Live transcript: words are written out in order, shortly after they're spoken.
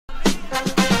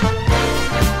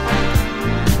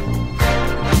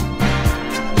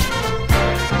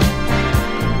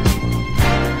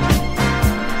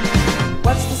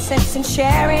chasing,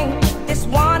 sharing this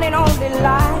one and only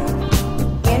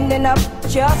life, ending up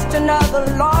just another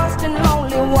lost and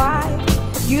lonely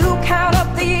wife. You count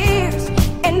up the years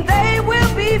and they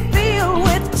will be filled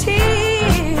with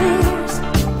tears.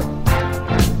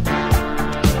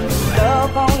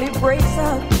 Love only breaks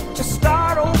up to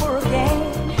start over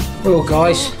again. Well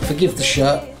guys, forgive the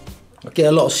shirt. I get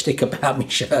a lot of stick about me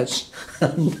shirts.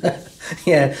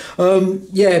 Yeah,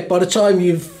 by the time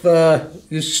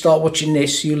you start watching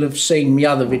this, you'll have seen my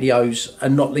other videos,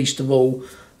 and not least of all,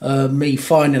 me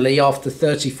finally, after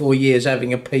 34 years,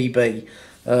 having a PB,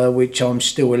 which I'm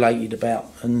still elated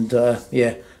about. And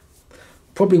yeah,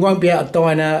 probably won't be able to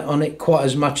dine out on it quite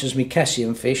as much as my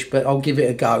Cassian fish, but I'll give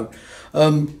it a go.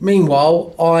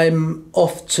 Meanwhile, I'm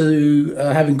off to,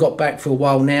 having got back for a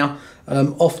while now,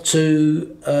 off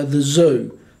to the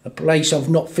zoo, a place I've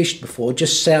not fished before,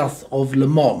 just south of Le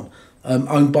Mans,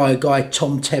 owned by a guy,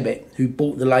 Tom Tebbett, who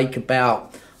bought the lake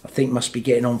about, I think must be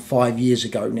getting on 5 years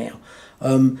ago now.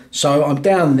 So I'm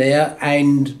down there,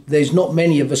 and there's not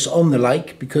many of us on the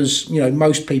lake because, you know,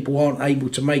 most people aren't able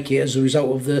to make it as a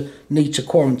result of the need to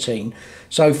quarantine.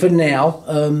 So for now,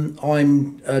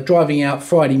 I'm driving out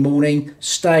Friday morning,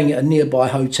 staying at a nearby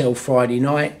hotel Friday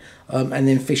night, and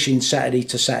then fishing Saturday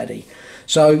to Saturday.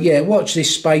 So yeah, watch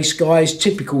this space, guys.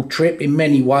 Typical trip in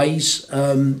many ways,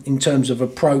 in terms of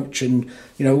approach and,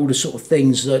 you know, all the sort of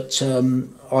things that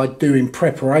I do in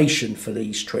preparation for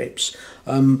these trips.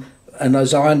 And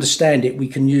as I understand it, we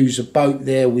can use a boat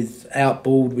there with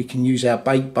outboard, we can use our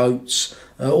bait boats,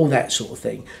 all that sort of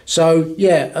thing. So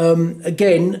yeah,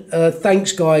 again,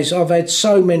 thanks guys. I've had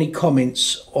so many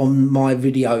comments on my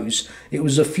videos. It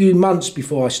was a few months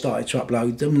before I started to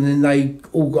upload them, and then they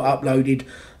all got uploaded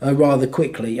rather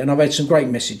quickly, and I've had some great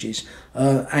messages,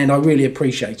 and I really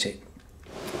appreciate it.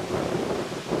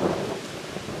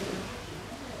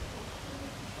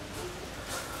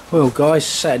 Well guys,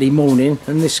 Saturday morning,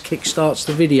 and this kick-starts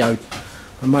the video.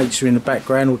 My mates are in the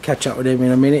background, we'll catch up with them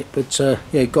in a minute, but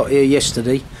yeah, got here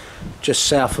yesterday, just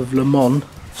south of Le Mans,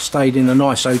 stayed in a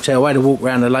nice hotel. I had a walk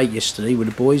around the lake yesterday with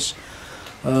the boys.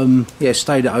 Yeah,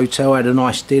 stayed at a hotel, had a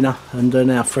nice dinner, and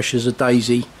now fresh as a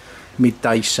daisy,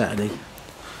 midday Saturday.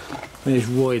 There's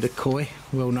Roy the Koi,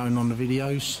 well known on the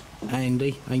videos.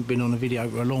 Andy, ain't been on a video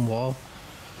for a long while.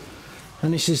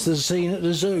 And this is the scene at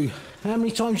the zoo. How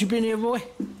many times you been here, Roy?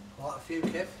 Quite a few,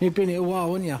 Kev. You've been here a while,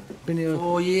 haven't you? Been here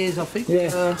 4 years, I think.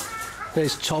 Yeah.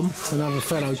 There's Tom, another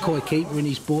fellow koi keeper, and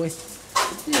his boy.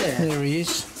 Yeah. There he is.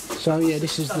 So yeah,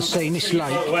 this is the scene. This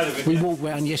lake, we walked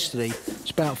round yesterday.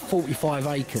 It's about 45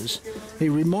 acres. It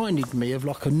reminded me of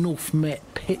like a North Met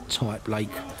pit type lake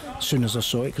as soon as I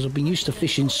saw it, because I've been used to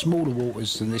fishing smaller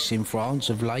waters than this in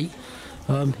France of late.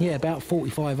 Yeah, about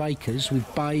 45 acres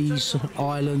with bays,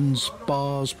 islands,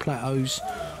 bars, plateaus.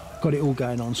 Got it all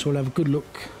going on, so we'll have a good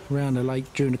look around the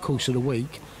lake during the course of the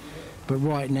week. But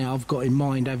right now I've got in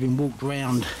mind, having walked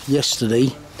round yesterday,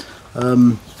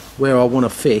 where I want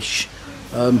to fish,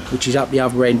 which is up the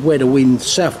other end where the wind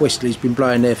southwesterly has been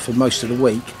blowing there for most of the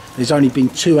week. There's only been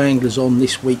 2 anglers on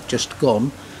this week just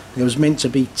gone. There was meant to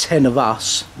be 10 of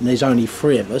us, and there's only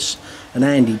 3 of us, and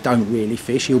Andy don't really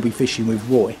fish, he'll be fishing with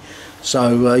Roy.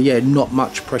 So yeah, not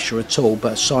much pressure at all,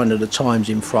 but a sign of the times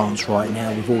in France right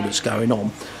now with all that's going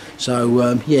on.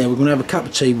 So yeah, we're going to have a cup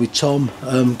of tea with Tom,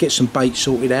 get some bait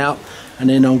sorted out, and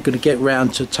then I'm going to get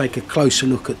round to take a closer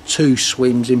look at 2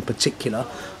 swims in particular,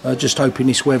 just hoping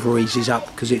this weather eases up,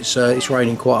 because it's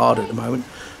raining quite hard at the moment.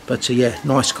 But yeah,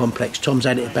 nice complex. Tom's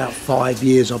had it about 5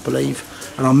 years, I believe,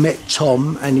 and I met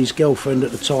Tom and his girlfriend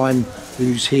at the time,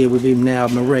 who's here with him now,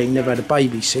 Maureen. Never had a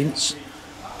baby since.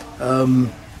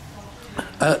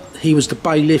 He was the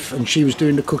bailiff and she was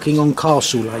doing the cooking on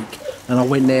Castle Lake, and I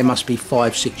went there must be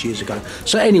 5-6 years ago.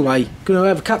 So anyway, going to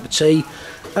have a cup of tea,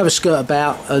 have a skirt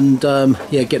about, and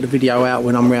yeah, get the video out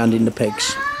when I'm round in the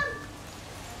pegs.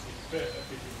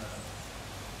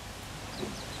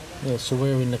 Yeah, so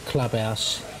we're in the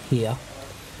clubhouse here.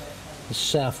 The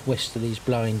southwesterly is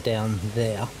blowing down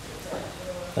there,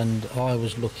 and I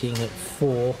was looking at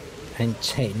 4 and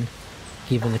 10,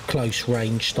 given the close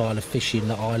range style of fishing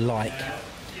that I like.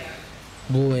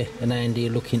 Roy and Andy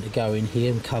are looking to go in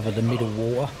here and cover the middle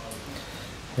water,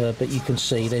 but you can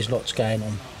see there's lots going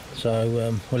on.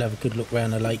 So we'll have a good look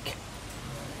around the lake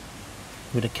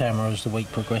with the camera as the week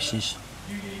progresses.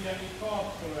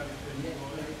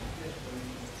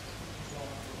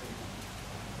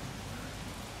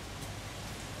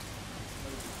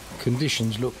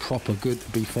 Conditions look proper good, to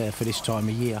be fair, for this time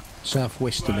of year.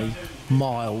 Southwesterly,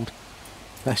 mild.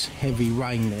 That's heavy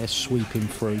rain there sweeping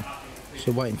through.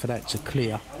 So waiting for that to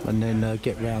clear, and then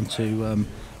get round to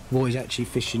Roy's actually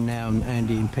fishing now, and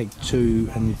Andy in peg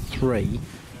 2 and 3,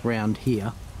 round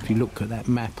here, if you look at that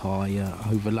map I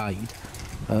overlaid,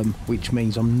 which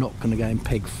means I'm not going to go in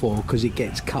peg 4 because it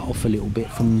gets cut off a little bit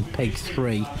from peg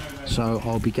 3, so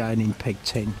I'll be going in peg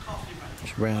 10,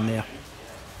 just round there.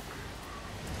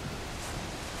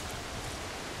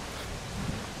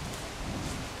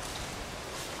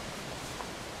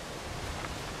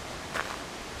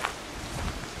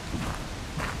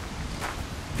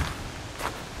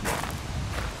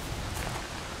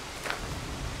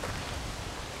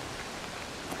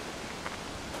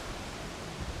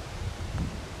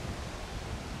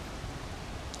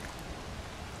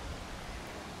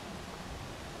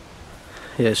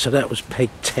 Yeah, so that was peg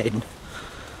 10,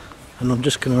 and I'm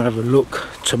just going to have a look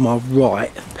to my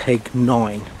right, peg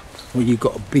 9, where you've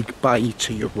got a big bay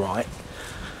to your right,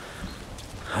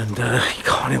 and you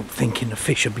can't help thinking the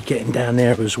fish will be getting down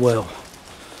there as well.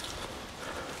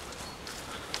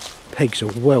 Pegs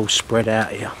are well spread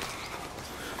out here,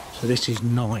 so this is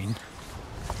 9.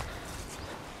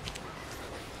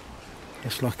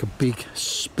 It's like a big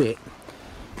spit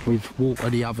with water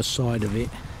the other side of it.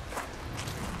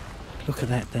 Look at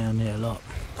that down there, look.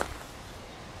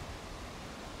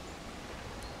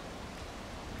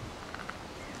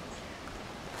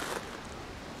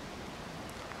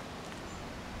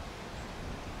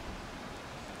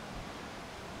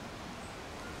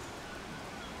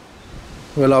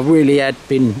 Well, I've really had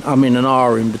been umming and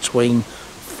ahhing between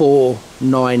 4,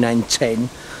 9 and 10.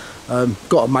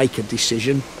 Got to make a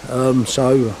decision,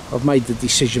 so I've made the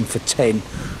decision for 10.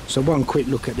 So one quick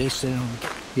look at this.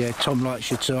 Yeah, Tom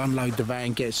likes you to unload the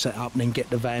van, get it set up, and then get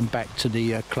the van back to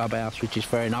the clubhouse, which is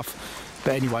fair enough.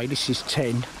 But anyway, this is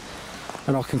 10,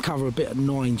 and I can cover a bit of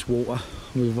 9's water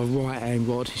with a right-hand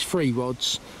rod. It's 3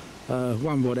 rods,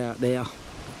 1 rod out there,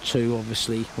 2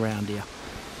 obviously round here.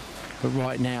 But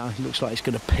right now, it looks like it's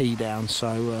going to pee down.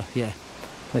 So yeah,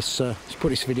 let's put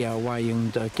this video away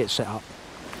and get set up.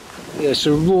 Yeah,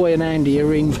 so Roy and Andy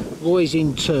are in. Roy's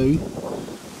in 2,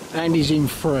 Andy's in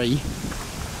 3.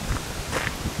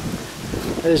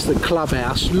 There's the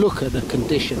clubhouse. Look at the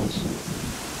conditions.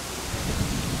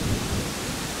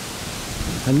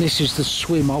 And this is the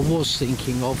swim I was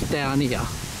thinking of down here.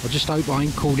 I just hope I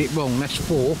ain't called it wrong. That's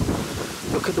 4.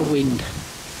 Look at the wind.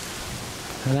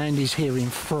 And Andy's here in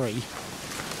 3.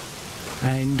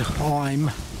 And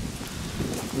I'm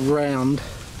round,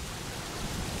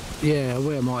 yeah,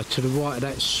 where am I? To the right of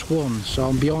that swan. So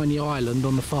I'm behind the island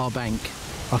on the far bank,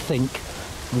 I think.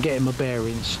 I'm getting my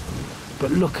bearings. But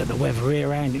look at the weather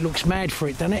here, Andy. It looks mad for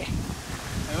it, doesn't it?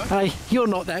 Hey, you're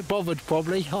not that bothered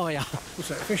probably, are you? What's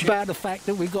that, fishing? About the fact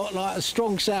that we've got like a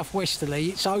strong southwesterly,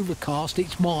 it's overcast,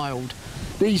 it's mild.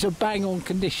 These are bang on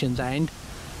conditions, and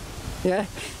yeah,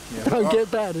 don't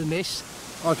get better than this.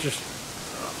 I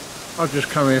just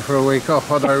come here for a week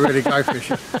off. I don't really go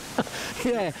fishing.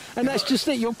 Yeah, and that's just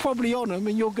it. You're probably on them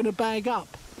and you're going to bag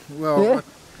up. Well, yeah?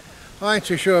 I ain't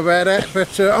too sure about that,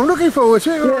 but I'm looking forward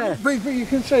to it. Yeah. But you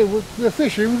can see with the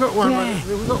fishing, we've got one. Yeah.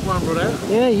 We've got one rod out.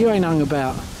 Yeah, you ain't hung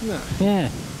about. No.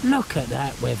 Yeah, look at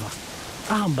that weather.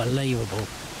 Unbelievable.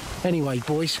 Anyway,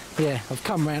 boys, yeah, I've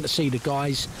come round to see the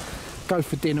guys. Go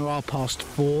for dinner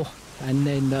 4:30, and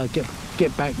then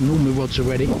get back. And all my rods are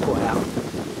ready to put out.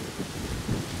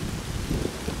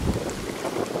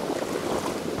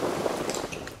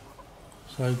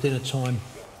 So dinner time,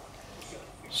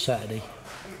 Saturday.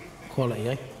 Quality,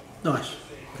 eh? Nice.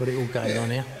 Got it all going on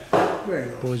here. Very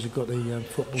nice. Boys have got the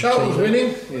football Charlton's team.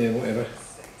 winning? Yeah, whatever.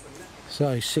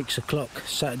 So 6 o'clock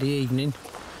Saturday evening.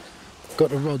 Got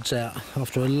the rods out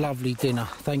after a lovely dinner.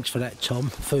 Thanks for that, Tom.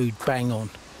 Food bang on.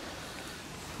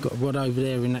 Got a rod over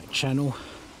there in that channel.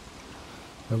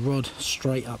 A rod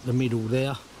straight up the middle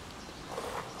there.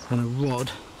 And a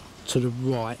rod to the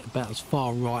right, about as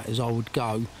far right as I would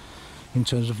go in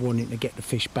terms of wanting to get the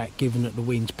fish back, given that the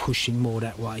wind's pushing more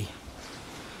that way.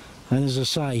 And as I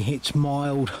say, it's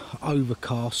mild,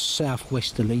 overcast,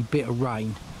 southwesterly, bit of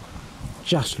rain.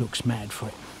 Just looks mad for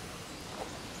it.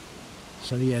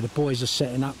 So yeah, the boys are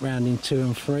setting up round in 2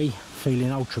 and 3, feeling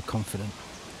ultra confident.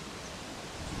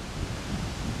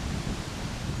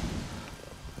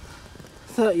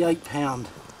 £38.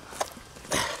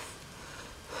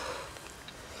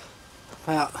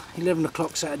 About 11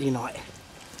 o'clock Saturday night.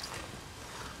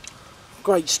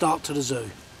 Great start to the zoo.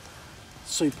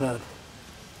 Superb.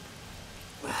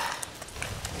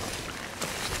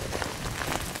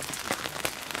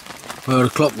 3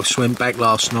 o'clock we swam back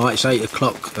last night. It's 8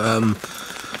 o'clock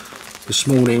this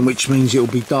morning, which means it'll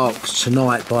be dark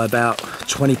tonight by about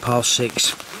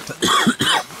 6:20.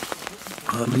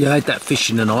 Yeah, I had that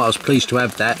fishing tonight. I was pleased to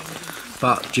have that,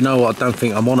 but do you know what? I don't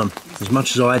think I'm on them. As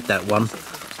much as I had that one,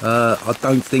 I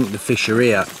don't think the fish are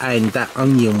here. And that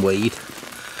onion weed,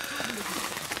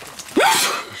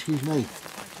 Excuse me.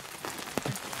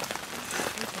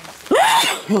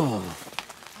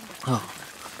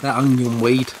 That onion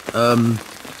weed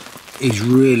is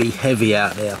really heavy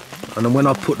out there, and when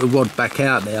I put the rod back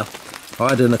out there, I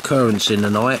had an occurrence in the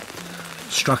night,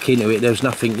 struck into it, there was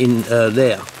nothing in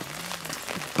there,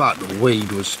 but the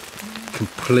weed was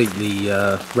completely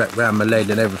wrapped around my leg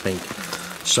and everything.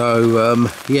 So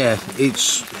yeah,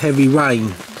 it's heavy rain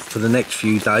for the next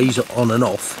few days, on and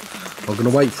off. I'm going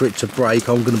to wait for it to break.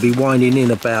 I'm going to be winding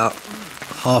in about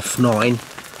 9:30,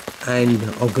 and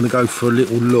I'm going to go for a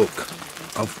little look.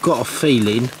 I've got a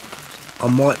feeling I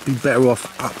might be better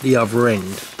off up the other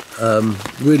end.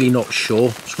 Really not sure.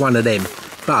 It's one of them.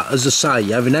 But as I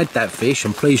say, having had that fish,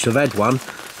 I'm pleased to have had one.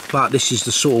 But this is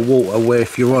the sort of water where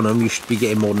if you're on them, you should be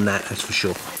getting more than that, that's for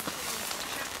sure.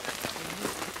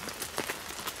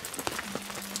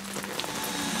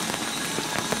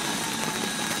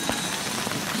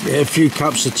 Yeah, a few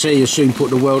cups of tea will soon put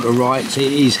the world to rights.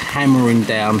 It is hammering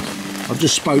down. I've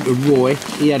just spoke to Roy.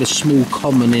 He had a small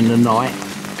common in the night.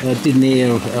 Didn't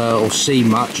hear or see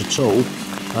much at all.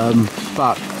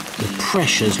 But the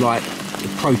pressure's like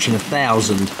approaching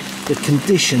 1,000. The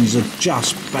conditions are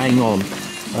just bang on.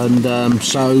 And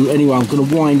so anyway, I'm going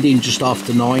to wind in just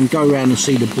after 9, go around and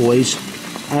see the boys,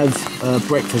 have a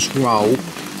breakfast roll,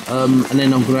 and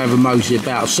then I'm going to have a mosey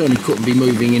about. I certainly couldn't be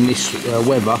moving in this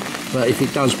weather, but if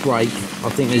it does break, I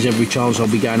think there's every chance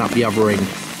I'll be going up the other end.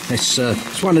 It's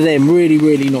one of them,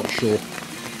 really not sure.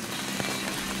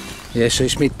 Yeah, so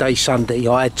it's midday Sunday.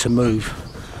 I had to move.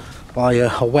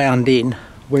 I wound in,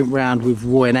 went round with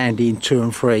Roy and Andy in 2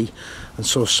 and 3, and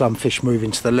saw some fish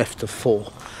moving to the left of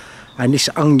 4. And this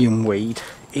onion weed,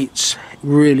 it's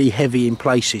really heavy in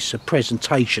places, so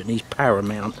presentation is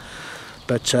paramount.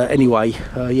 But anyway,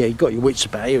 yeah, you got your wits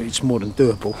about you, it's more than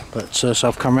doable. But so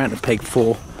I've come round to peg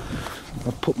 4.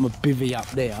 I've put my bivvy up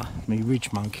there, my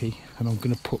ridge monkey, and I'm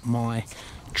going to put my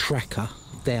tracker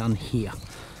down here.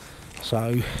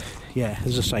 So yeah,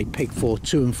 as I say, peg 4,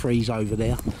 2 and 3's over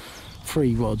there.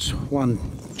 3 rods, 1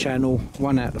 channel,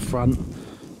 1 out the front,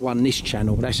 1 this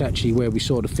channel. That's actually where we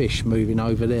saw the fish moving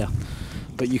over there.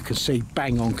 But you can see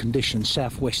bang on conditions,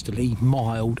 southwesterly,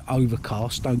 mild,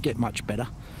 overcast, don't get much better.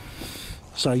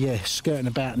 So yeah, skirting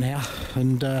about now,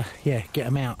 and yeah, get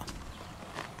them out.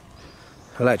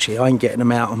 Well, actually I ain't getting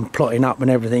them out, I'm plotting up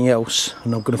and everything else,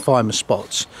 and I'm going to find my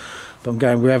spots. But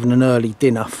we're having an early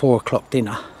dinner, 4 o'clock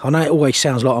dinner. I know it always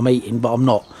sounds like I'm eating, but I'm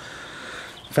not.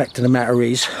 The fact of the matter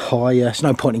is, there's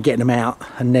no point in getting them out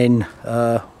and then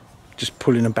just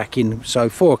pulling them back in. So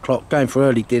 4 o'clock, going for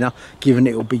early dinner, given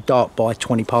it will be dark by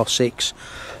 6:20.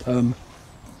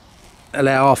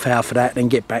 Allow half hour for that, then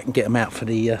get back and get them out for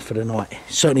the night.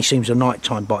 It certainly seems a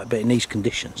nighttime bite, but in these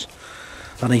conditions,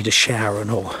 I need a shower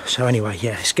and all. So anyway,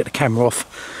 yeah, let's get the camera off.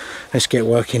 Let's get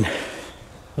working.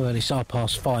 Well, it's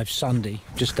 5:30 Sunday.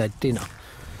 Just had dinner.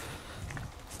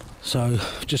 So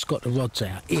just got the rods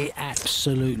out. It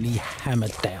absolutely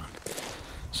hammered down.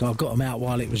 So I got them out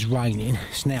while it was raining.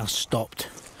 It's now stopped,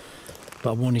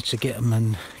 but I wanted to get them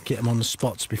and get them on the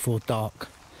spots before dark.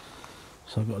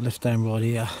 So I've got a left hand rod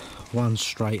here, 1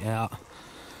 straight out,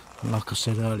 and like I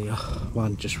said earlier,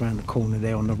 1 just round the corner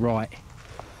there on the right.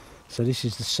 So this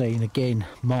is the scene again,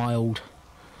 mild,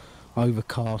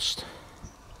 overcast,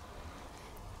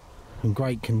 and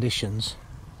great conditions.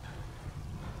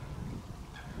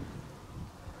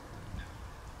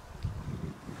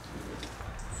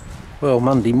 Well,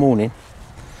 Monday morning,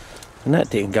 and that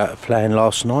didn't go to plan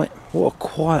last night. What a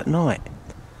quiet night.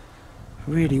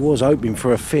 Really was hoping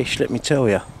for a fish, let me tell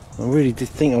you. I really did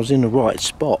think I was in the right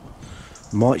spot.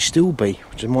 Might still be,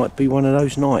 which might be one of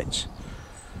those nights.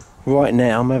 Right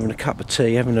now I'm having a cup of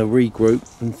tea, having a regroup,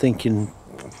 and thinking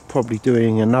probably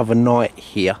doing another night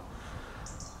here,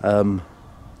 and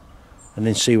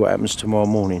then see what happens tomorrow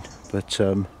morning. But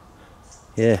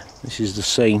yeah, this is the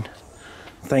scene.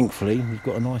 Thankfully we've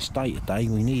got a nice day today.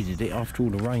 We needed it after all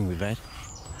the rain we've had.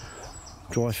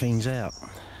 Dry things out.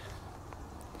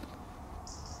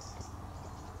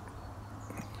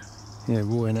 Yeah,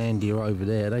 Roy and Andy are over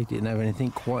there. They didn't have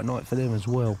anything quite night for them as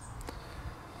well.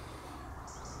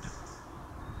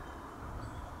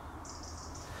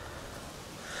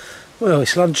 Well,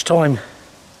 it's lunchtime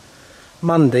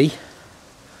Monday,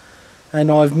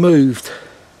 and I've moved.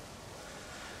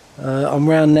 I'm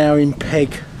round now in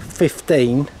peg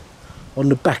 15 on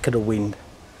the back of the wind.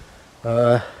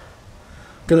 Gonna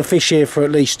fish here for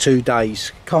at least 2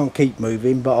 days. Can't keep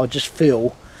moving, but I just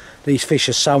feel these fish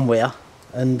are somewhere,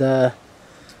 and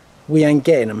we ain't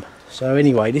getting them. So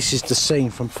anyway, this is the scene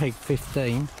from peg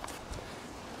 15.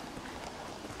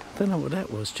 Don't know what that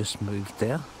was, just moved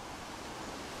there.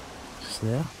 Just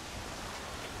there.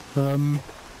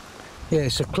 Yeah,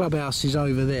 so clubhouse is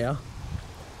over there.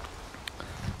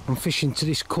 I'm fishing to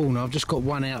this corner. I've just got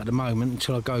one out at the moment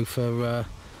until I go for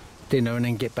dinner and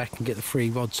then get back and get the 3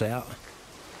 rods out.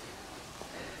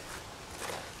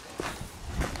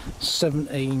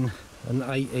 17 and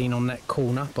 18 on that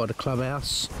corner by the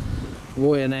clubhouse.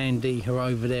 Roy and Andy are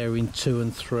over there in 2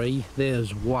 and 3.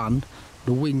 There's 1.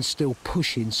 The wind's still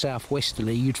pushing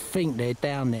southwesterly. You'd think they're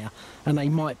down there, and they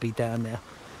might be down there,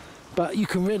 but you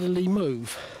can readily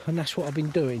move, and that's what I've been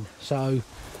doing. So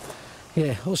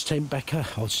yeah, Oz tent back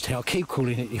up. I keep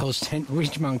calling it the Oz tent.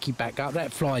 Ridge monkey back up.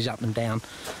 That flies up and down,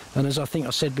 and as I think I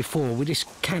said before, with this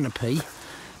canopy,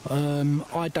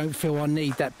 I don't feel I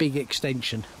need that big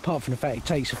extension, apart from the fact it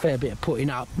takes a fair bit of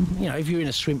putting up. You know, if you're in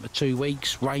a swim for 2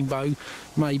 weeks, rainbow,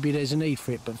 maybe there's a need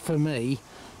for it, but for me,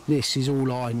 this is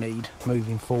all I need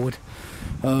moving forward.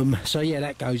 So yeah,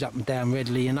 that goes up and down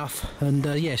readily enough, and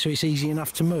yeah, so it's easy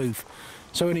enough to move.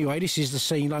 So anyway, this is the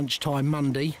scene, lunchtime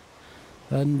Monday,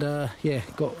 and yeah,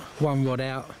 got 1 rod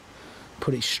out,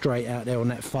 put it straight out there on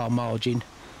that far margin,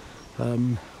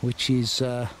 which is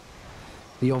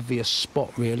the obvious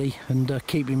spot really, and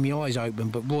keeping my eyes open.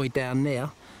 But Roy down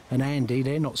there and Andy,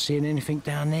 they're not seeing anything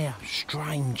down there.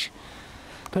 Strange,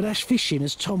 but that's fishing,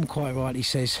 as Tom quite rightly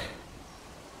says.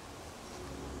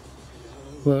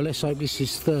 Well, let's hope this is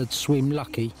 3rd swim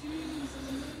lucky.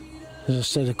 As I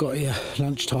said, I got here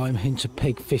lunchtime into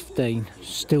peg 15,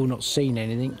 still not seen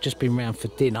anything, just been round for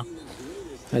dinner.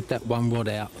 Had that 1 rod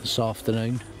out this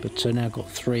afternoon, but now got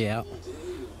 3 out.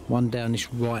 1 down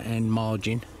this right hand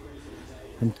margin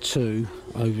and 2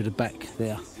 over the back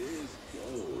there.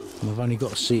 And I've only got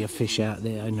to see a fish out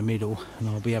there in the middle, and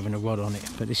I'll be having a rod on it.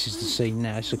 But this is the scene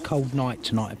now. It's a cold night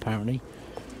tonight apparently,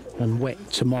 and wet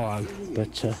tomorrow,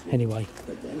 but anyway,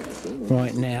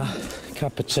 right now,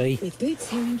 cup of tea,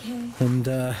 and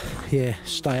yeah,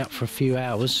 stay up for a few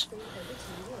hours,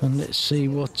 and let's see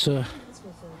what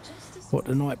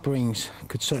the night brings.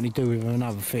 Could certainly do with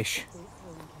another fish.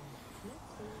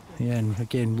 Yeah, and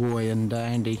again, Roy and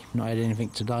Andy not had anything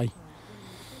today,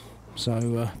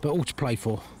 so but all to play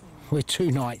for. We're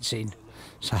 2 nights in,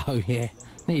 so yeah,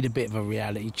 need a bit of a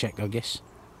reality check, I guess.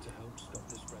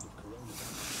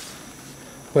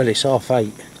 Well, it's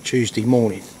 8:30 Tuesday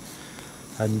morning,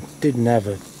 and didn't have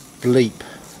a bleep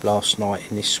last night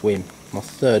in this swim, my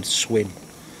 3rd swim,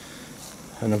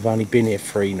 and I've only been here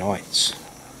 3 nights.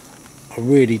 I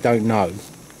really don't know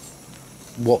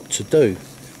what to do.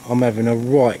 I'm having a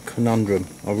right conundrum,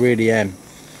 I really am.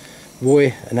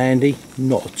 Roy and Andy,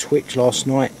 not a twitch last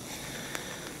night,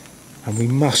 and we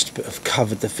must have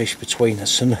covered the fish between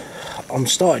us, and I'm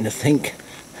starting to think,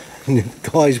 and the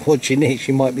guys watching this,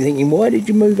 you might be thinking, why did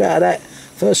you move out of that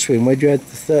 1st swim where you had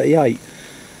the 38?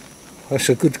 That's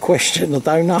a good question, I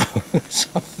don't know.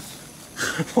 So,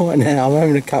 right now I'm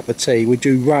having a cup of tea. We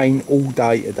do rain all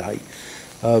day today,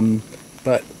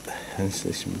 but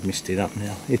it's misted up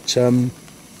now. It's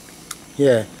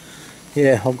yeah,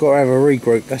 I've got to have a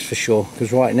regroup, that's for sure,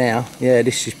 because right now, yeah,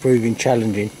 this is proving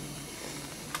challenging.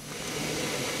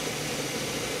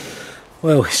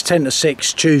 Well, it's 10 to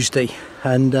 6 Tuesday,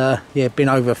 and yeah, been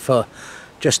over for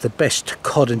just the best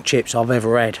cod and chips I've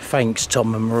ever had. Thanks,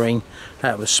 Tom and Marine,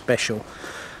 that was special.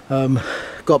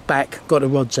 Got back, got the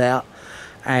rods out,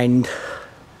 and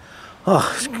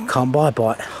oh, can't buy a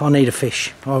bite. I need a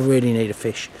fish, I really need a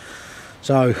fish.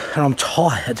 So, and I'm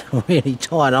tired, I'm really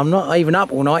tired. I'm not even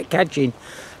up all night catching,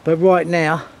 but right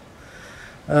now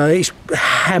it's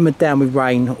hammered down with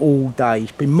rain all day.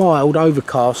 It's been mild,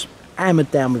 overcast,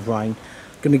 hammered down with rain.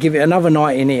 Going to give it another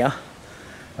night in here,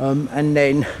 and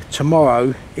then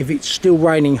tomorrow, if it's still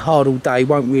raining hard all day,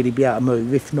 won't really be able to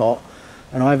move. If not,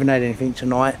 and I haven't had anything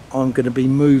tonight, I'm going to be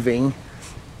moving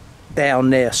down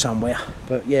there somewhere.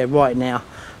 But yeah, right now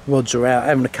rods are out,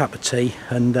 having a cup of tea,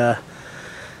 and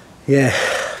yeah,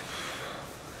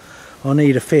 I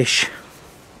need a fish.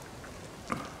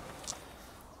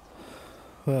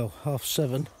 Well,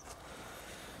 7:30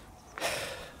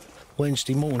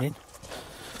 Wednesday morning.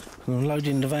 I'm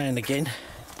loading the van again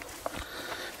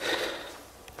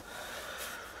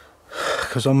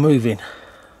because I'm moving.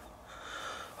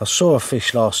 I saw a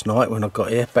fish last night when I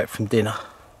got here back from dinner,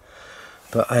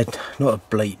 but I had not a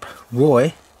bleep.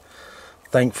 Roy,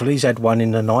 thankfully, he's had one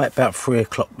in the night about 3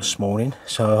 o'clock this morning,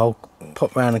 so I'll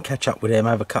pop round and catch up with them,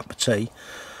 have a cup of tea,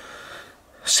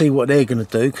 see what they're going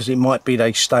to do, because it might be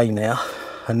they stay now,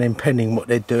 and then pending what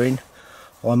they're doing,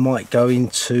 I might go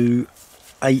into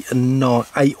 8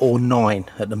 or 9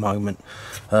 at the moment,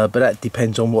 but that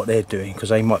depends on what they're doing, because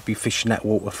they might be fishing that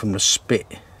water from the spit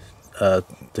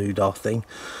doodah thing,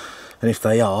 and if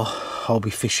they are, I'll be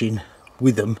fishing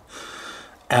with them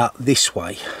out this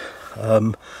way.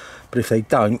 but if they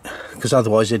don't, because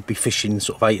otherwise they'd be fishing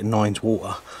sort of 8 and 9's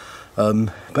water.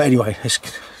 But anyway, let's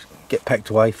get packed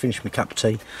away, finish my cup of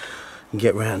tea and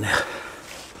get round there.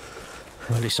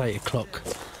 Well, it's 8 o'clock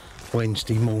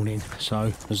Wednesday morning,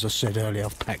 so as I said earlier,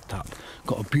 I've packed up.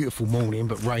 Got a beautiful morning,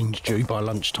 but rain's due by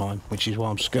lunchtime, which is why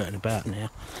I'm skirting about now.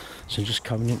 So just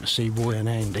coming in to see Roy and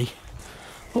Andy.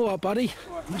 All right, buddy.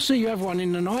 I see you have one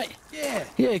in the night. Yeah.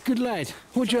 Yeah, good lad.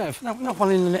 What'd you have? Not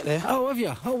one in the net there. Oh, have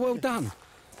you? Oh, well done.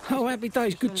 Oh, happy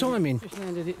days. Good timing. Just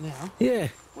landed it now. Yeah.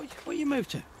 What you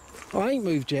moved to? I ain't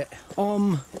moved yet.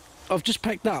 I've just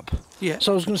packed up. Yeah.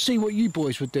 So I was going to see what you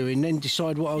boys were doing, then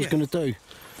decide what I was going to do.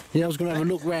 Yeah, I was going to have a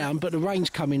look round, but the rain's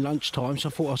coming lunchtime, so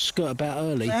I thought I'd skirt about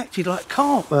early. They acted like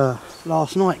carp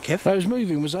last night, Kev. They was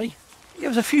moving, was they? There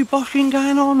was a few boshing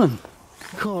going on, and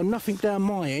God, nothing down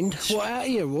my end. What, out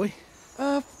here, Roy?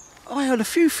 I heard a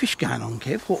few fish going on,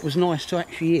 Kev. What was nice to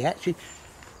actually hear. Actually,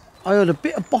 I heard a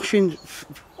bit of boshing,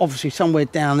 obviously somewhere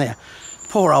down there.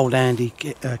 Poor old Andy,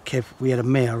 Kev. We had a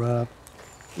mare.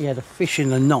 He had a fish in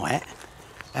the night,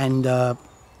 and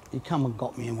he come and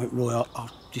got me and went, Roy, I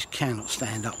just cannot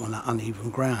stand up on that uneven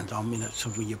ground. I mean, it's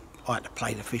where I had to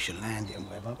play the fish and land it and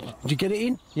whatever. But, Did you get it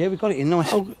in? yeah, we got it in.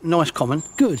 Nice common.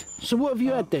 Good. So what have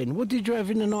you had then? What did you have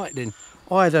in the night then?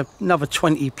 I had another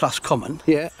 20 plus common.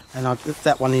 Yeah. And I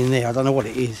that one in there. I don't know what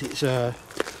it is. It's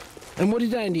And what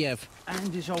did Andy have?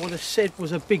 Andy's, I would have said,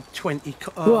 was a big 20.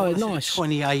 Right, nice.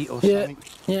 28 or Yeah. something.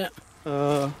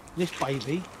 Yeah. This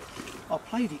baby, I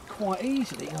played it quite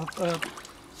easily,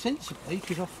 sensibly,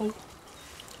 because I thought.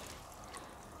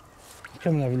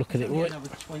 Come and have a look at it, Roy. Another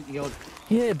 20 odd.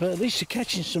 Yeah, but at least you're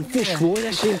catching some fish, Roy.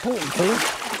 That's the important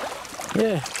thing.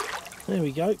 Yeah. There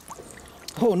we go.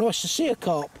 Oh, nice to see a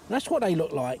carp. That's what they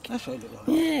look like. That's what it looked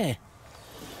like. Yeah.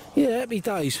 Yeah, happy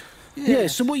days. Yeah,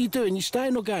 so what are you doing? You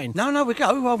staying or going? No, we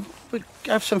go. We'll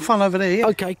have some fun over there. Yeah,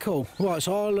 Okay, cool. Right,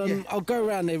 so I'll go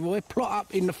around there, Roy, plot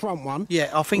up in the front one. yeah,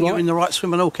 I think you're Right. in the right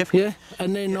swim and all, Kev. Yeah,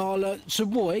 and then I'll... so,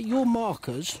 Roy, your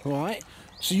markers, right,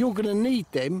 so you're going to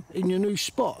need them in your new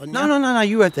spot, aren't you? No,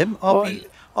 you had them. I'll be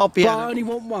But able I to- only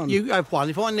want one. You have one.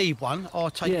 If I need one, I'll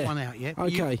take Yeah. one out, yeah?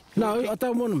 Okay. You- No, I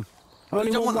don't want them. I only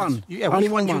you don't want those? one. Yeah, only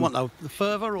which one do you one. want, though? The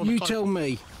further or the You closer? tell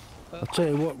me. I'll tell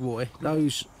you what, Roy,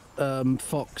 those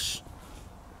fox...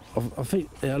 I think,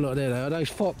 yeah, look, there they are. Those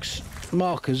fox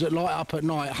markers that light up at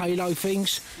night, halo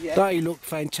things, Yeah. they look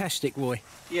fantastic, Roy.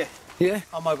 Yeah, Yeah?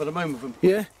 I'm over the moon with them.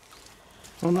 Yeah?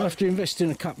 I'll have to invest in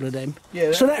a couple of them.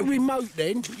 Yeah, So that- that remote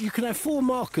then, you can have 4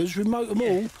 markers, remote them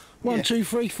all. 1, Yeah. 2,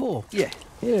 3, 4. Yeah.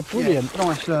 Yeah, brilliant. Yeah,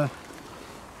 nice. Right,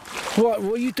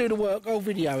 well, you do the work, I'll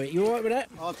video it. You alright with that?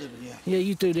 I'll do it, yeah. Yeah,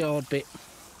 you do the hard bit.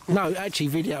 No, actually,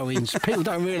 videoings. People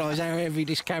don't realise how heavy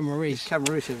this camera is.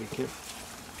 Camera is heavy, Kev.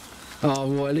 Oh,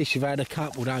 well, at least you've had a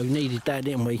couple, though. Needed that,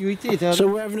 didn't we? You did. So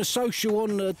we're having a social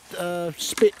on the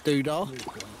spit doodah.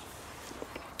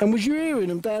 And was you hearing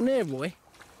them down there, Roy?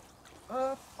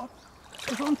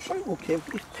 Because I'm truthful, Kev,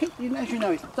 it's pitch, as you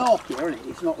know, it's dark here, isn't it?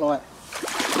 It's not like...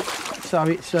 So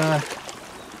it's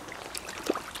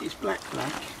black.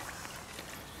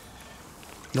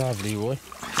 Lovely, Roy.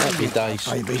 Happy days.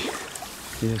 Baby.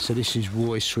 Yeah, so this is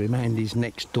Roy's swim. Andy's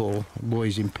next door.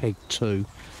 Roy's in peg 2.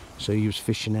 So he was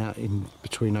fishing out in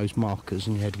between those markers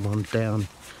and he had one down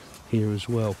here as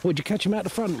well. What, did you catch him out the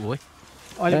front, Roy?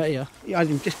 I Out here? Yeah, I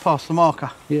didn't just pass the marker.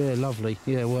 Yeah, lovely.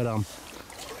 Yeah, well done.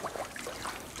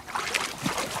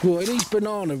 Roy, these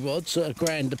banana rods at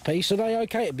 $1,000 a piece, are they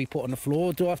okay to be put on the floor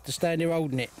or do I have to stand here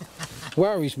holding it?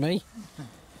 Worries me.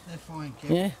 They're fine, Kev.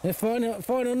 Yeah, they're fine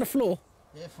on the floor.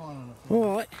 They're fine on the floor.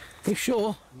 All right, you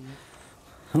sure?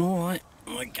 Yeah. All right,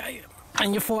 okay.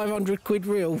 And your 500 quid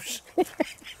reels.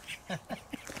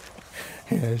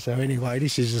 Yeah, so anyway,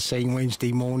 this is the scene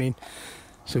Wednesday morning.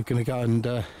 So we're going to go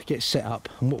and get set up.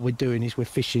 And what we're doing is we're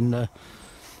fishing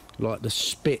like the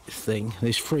spit thing.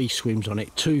 There's 3 swims on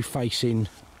it, 2 facing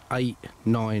 8,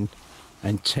 9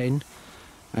 and 10.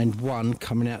 And 1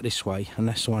 coming out this way. And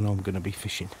that's the one I'm going to be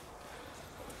fishing.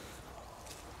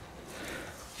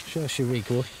 Show us your rig,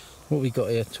 Roy. What we got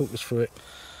here? Talk us through it.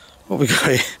 What we got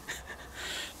here?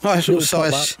 Nice little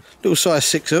Little size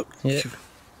 6 hook. Yeah.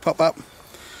 Pop up.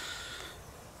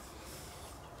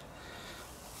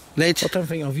 Lead. I don't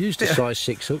think I've used a size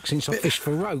 6 hook since I fished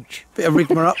for roach. Bit of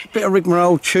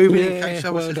rigmarole tubing in Yeah, case I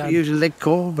well was done. using lead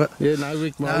core, but Yeah, no,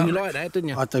 rigmarole. No. You like that, didn't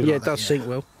you? I do Yeah, like it that, does yeah. sink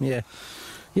well. Yeah.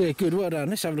 Yeah, good. Well done.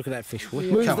 Let's have a look at that fish, Roy.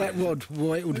 Move come that rod,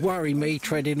 Roy. It would worry me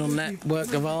treading on that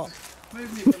work of art.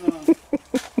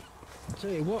 Tell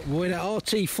you what, Roy, that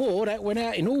RT4, that went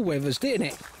out in all weathers, didn't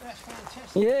it? That's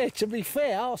fantastic. Yeah, to be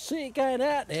fair, I'll see it going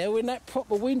out there when that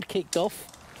proper wind kicked off.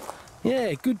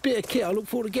 Yeah, good bit of kit. I look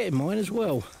forward to getting mine as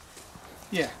well.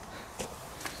 Yeah.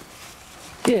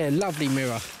 Yeah, lovely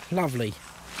mirror, lovely.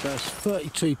 So it's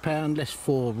 £32 less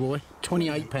 £4, Roy.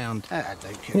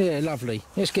 £28. Yeah, lovely.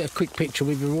 Let's get a quick picture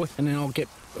with you, Roy, and then I'll get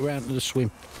around to the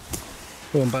swim.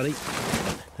 Go on, buddy.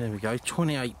 There we go,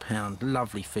 £28.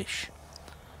 Lovely fish.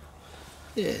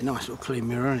 Yeah, nice little clean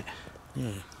mirror, isn't it?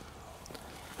 Yeah.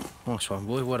 Nice one,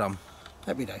 boy. Well done.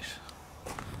 Happy days.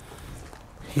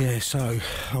 Yeah, so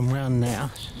I'm round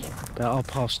now, about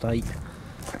 8:30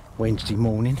 Wednesday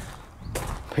morning.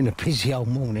 Been a busy old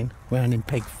morning, round in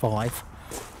Peg 5.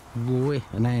 Roy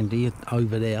and Andy are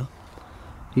over there.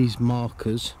 His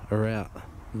markers are out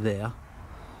there.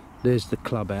 There's the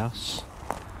clubhouse.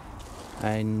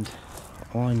 And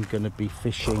I'm going to be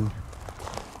fishing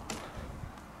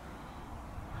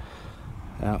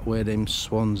out where them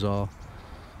swans are.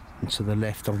 And to the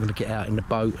left, I'm going to get out in the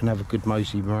boat and have a good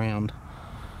mosey around.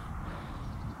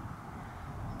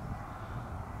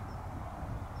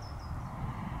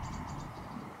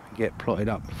 Get plotted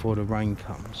up before the rain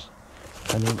comes.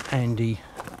 And then Andy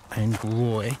and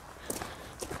Roy,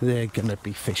 they're going to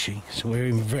be fishing. So we're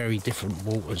in very different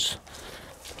waters.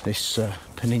 This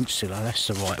peninsula, that's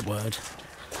the right word.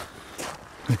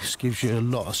 This gives you a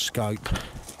lot of scope.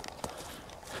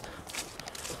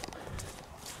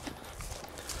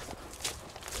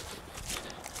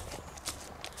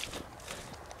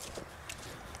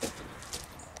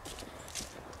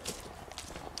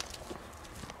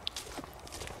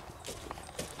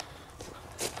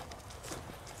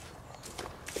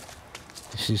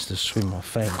 This is the swim I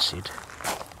fancied,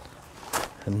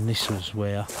 and this was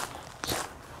where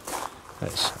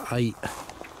that's 8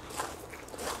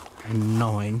 and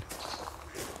 9.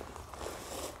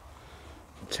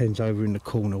 10's over in the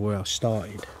corner where I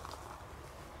started.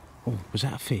 Oh, was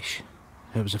that a fish?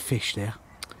 There was a fish there.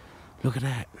 Look at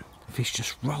that. The fish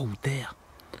just rolled there.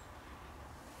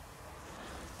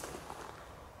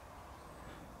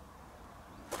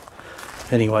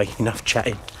 Anyway, enough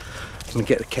chatting. I'm going to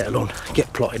get the kettle on,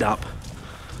 get plotted up,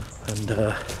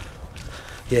 and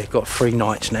yeah, got 3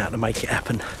 nights now to make it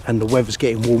happen, and the weather's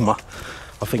getting warmer,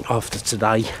 I think, after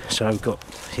today, so I've got,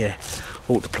 yeah,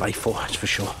 all to play for, that's for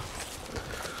sure.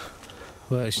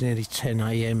 Well, it's nearly 10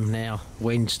 AM now,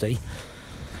 Wednesday.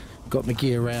 Got my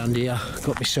gear around here,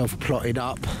 got myself plotted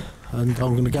up, and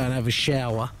I'm going to go and have a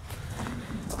shower,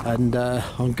 and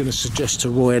I'm going to suggest to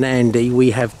Roy and Andy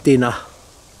we have dinner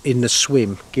in the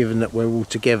swim, given that we're all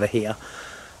together here,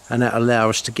 and that'll allow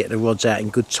us to get the rods out in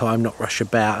good time, not rush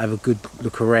about, have a good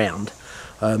look around.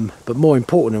 But more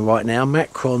important than right now,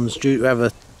 Macron's due to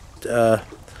have a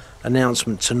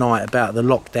announcement tonight about the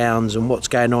lockdowns and what's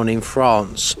going on in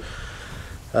France,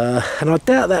 and I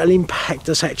doubt that'll impact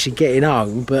us actually getting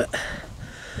home, but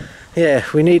yeah,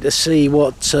 we need to see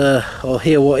what or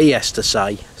hear what he has to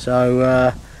say.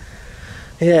 So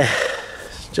yeah,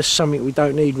 just something we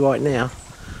don't need right now.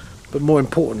 But more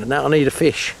important than that, I need a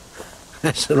fish.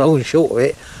 That's the long and short of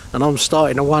it. And I'm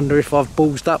starting to wonder if I've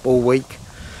ballsed up all week.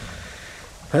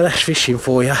 But that's fishing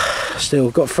for you.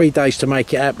 Still, got 3 days to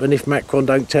make it happen. If Macron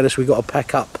don't tell us we've got to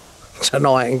pack up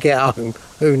tonight and get home,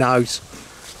 who knows?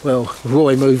 Well,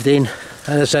 Roy moved in,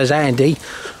 and as Andy,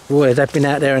 Roy had been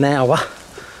out there an hour.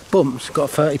 Boom, it's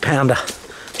got a 30-pounder.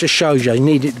 Just shows you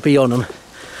need it to be on them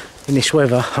in this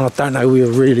weather. And I don't know we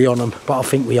were really on them, but I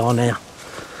think we are now.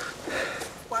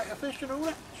 Fish and all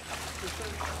that.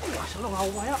 Oh, that's a long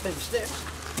old way up them steps.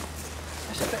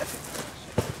 That's a better fish.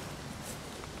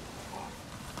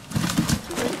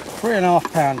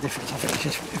 £3.5 difference, I think,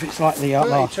 if it's like the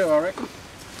last. 32, I reckon.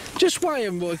 Just weigh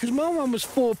them, Roy, because my one was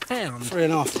 £4.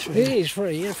 3.5. It is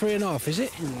 3, yeah, 3.5, is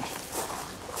it? Yeah.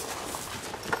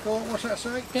 Go on, what's that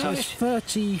say? Yeah, so it's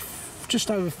 30, just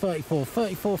over 34,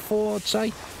 34.4, I'd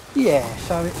say. Yeah,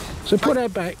 so it's... So put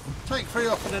that back. Take 3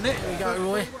 off in the net. There you go,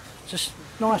 Roy. Just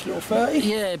nice little 30.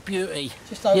 yeah, beauty.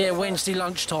 Just over Yeah, Wednesday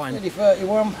lunchtime. nearly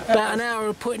 31. About an hour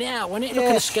of putting it out, wasn't it? Look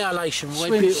at the scalation, Roy.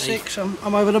 Swim Beauty. 6,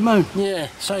 I'm over the moon. Yeah,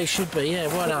 so it should be. Yeah,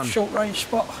 well done. Short range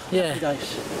spot. Yeah. Happy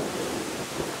days.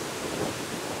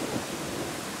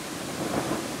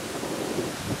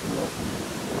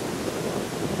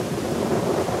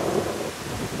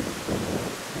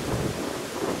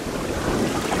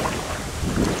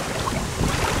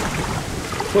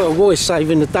 Well, Roy's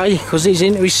saving the day because he's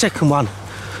into his second one.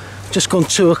 Just gone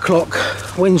 2 o'clock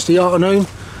Wednesday afternoon,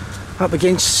 up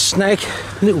against snag,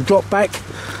 little drop back.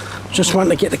 Just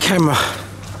wanted to get the camera.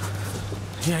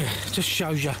 Yeah, just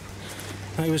shows you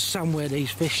they was somewhere,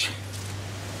 these fish.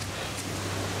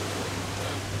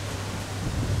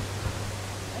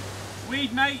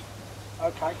 Weed, mate.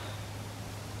 Okay.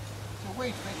 It's a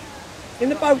weed fish. In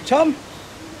the boat, Tom.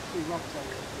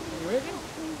 You reckon?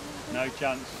 No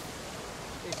chance.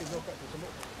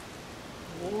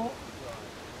 What?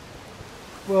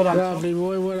 Well done, Lovely,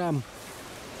 Roy, well done.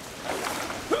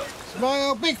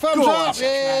 Smile, big thumbs up!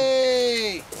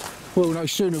 Yay! Well, no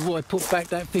sooner Roy put back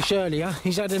that fish earlier,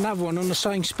 he's had another one on the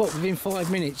same spot within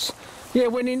 5 minutes. Yeah,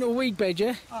 went into a weed bed,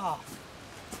 yeah? Ah,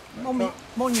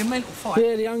 monumental fight.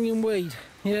 Yeah, the onion weed,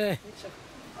 yeah.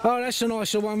 Oh, that's a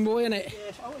nicer one, Roy, isn't it?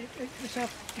 Yes, oh,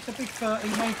 it's a big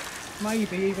 30,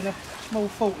 maybe even a small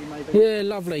 40 maybe. Yeah,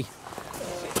 lovely.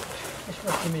 Let's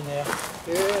rest him in there.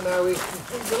 Yeah, no,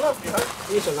 he's a lump, you know.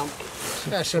 Here's a lump.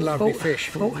 That's a lovely fish.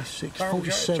 46, Told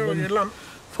you, 47, lump.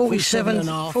 47 and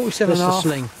a half. 47 and a That's half. the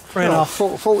sling. 3 and a half.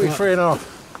 43 and a half.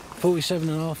 47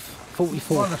 and a half,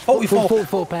 44. 44.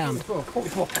 44 pound.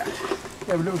 44 pounds.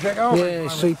 Have a little check off. Yeah,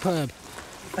 superb.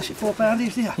 That's it, £4,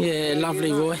 is there? Yeah,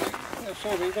 lovely, Roy. Yeah,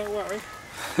 sorry, don't worry.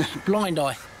 Blind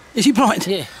eye. Is he blind?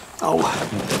 Yeah. Oh,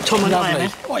 Tom and I, Lovely.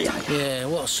 man. Oh, yeah. Yeah,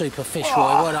 what a super fish, Roy.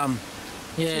 Well done.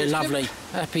 Yeah, lovely.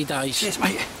 Happy days. Cheers,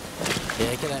 mate.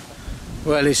 Yeah, get that.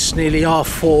 Well, it's nearly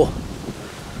 4:30.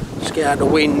 Let's get out of the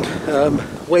wind.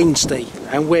 Wednesday,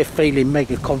 and we're feeling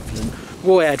mega confident.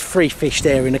 Roy had 3 fish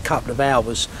there in a couple of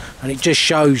hours, and it just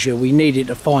shows you we needed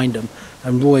to find them,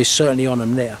 and Roy's certainly on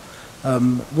them there.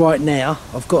 Right now,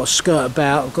 I've got to skirt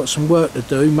about, I've got some work to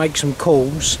do, make some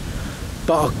calls,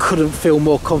 but I couldn't feel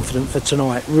more confident for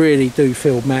tonight. Really do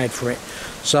feel mad for it.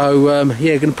 So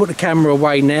yeah, going to put the camera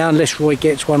away now, unless Roy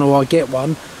gets one or I get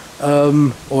one,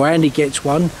 or Andy gets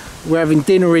one. We're having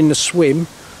dinner in the swim.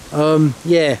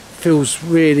 Yeah, feels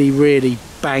really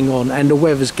bang on, and the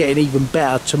weather's getting even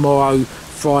better tomorrow,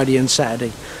 Friday and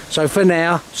Saturday. So for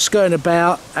now, skirting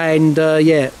about, and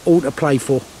yeah, all to play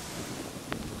for.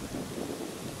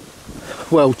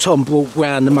 Well, Tom brought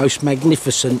round the most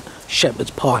magnificent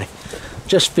shepherd's pie.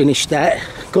 Just finished that,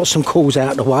 got some calls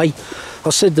out of the way. I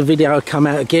said the video would come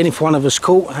out again if one of us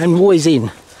caught, and Roy's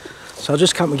in. So I'll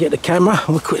just come and get the camera, and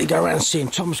we'll quickly go around and see him.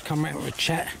 Tom's come round with a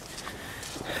chat.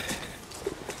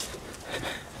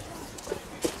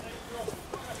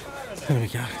 There we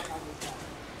go.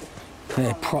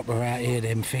 They're proper out here,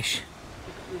 them fish.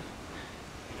 You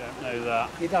don't know that.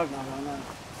 You don't know, I know.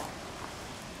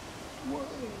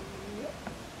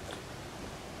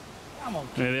 Come on.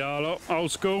 There they are, look,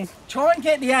 old school. Try and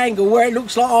get the angle where it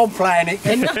looks like I'm playing it,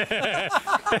 can you?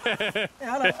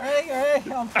 Yeah, look, hey,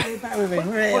 I'm playing back with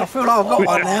him. Hey, I feel like I've got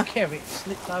one now. Kerrick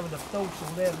slipped over the dorsal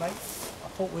there, mate. I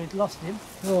thought we'd lost him.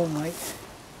 Oh, mate.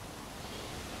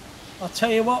 I'll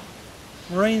tell you what,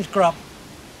 Marine's grub.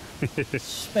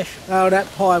 Special. Oh, that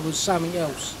pie was something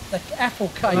else. The apple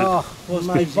cake was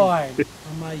amazing. divine.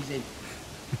 Amazing.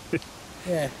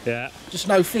 Yeah, Yeah. just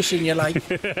no fish in your lake.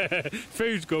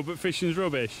 Food's good, but fishing's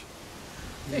rubbish.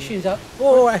 Fishing's up.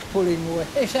 Oh, that's pulling, Roy.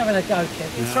 Let's having a go,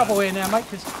 Kev. In trouble here now, mate,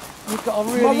 because you've got a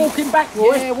really... Am I walking back,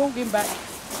 Roy? Yeah, walking back.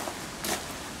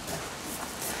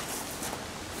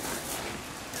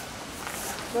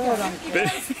 Well done.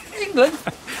 England?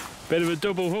 Bit of a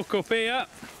double hook up here.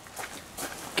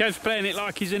 Kev's playing it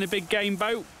like he's in a big game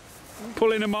boat,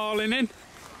 pulling a marlin in.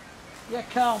 You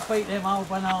can't beat them old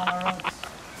banana rods.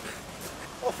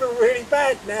 I feel really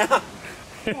bad now.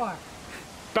 Right.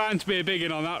 Bound to be a big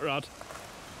one on that rod.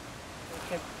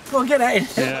 Go on, get that in.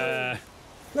 Yeah.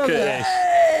 Look Look at at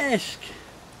that. Yes.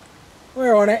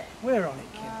 We're on it. We're on it,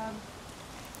 Kev.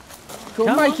 Go on,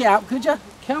 Come make on. it up, could you?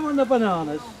 Come on the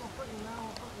bananas.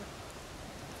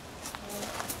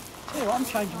 Tell you what, I'm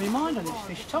changing my mind on this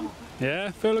fish, Tom.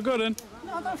 Yeah, feel a good one.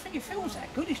 No, I don't think it feels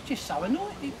that good. It's just so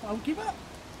annoying. It won't give up.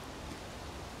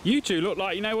 You two look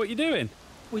like you know what you're doing.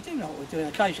 We do know what we're doing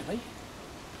occasionally.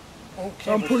 Oh,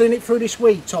 So I'm Kev, pulling it through this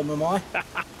weed, Tom, am I?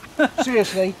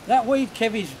 Seriously. that weed,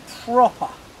 Kev, is proper.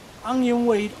 Onion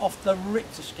weed off the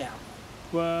Richter scale.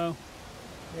 Well,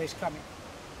 Yeah, it's coming.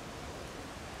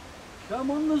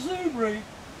 Come on the Zubri.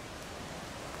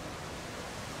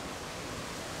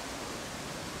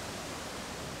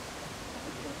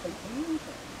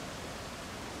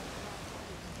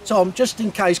 Tom, just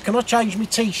in case, can I change my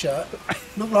t-shirt?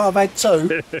 Look like I've had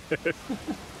 2.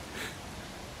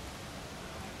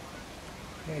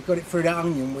 Yeah, got it through that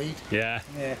onion weed. yeah,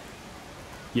 Yeah.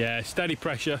 yeah, steady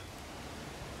pressure.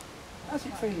 How's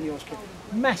it feeling, yours, Kev?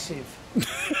 Massive. Don't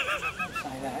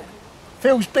say that.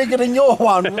 Feels bigger than your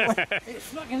one. Do It's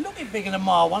fucking looking bigger than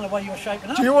my one, the way you're shaping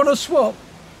up. you want to swap?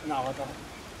 No, I don't.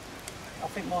 I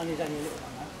think mine is only a little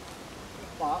one,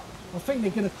 though. I think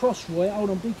they're going to cross, Roy.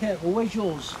 Hold on, be careful. Where's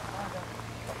yours?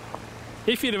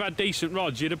 If you'd have had decent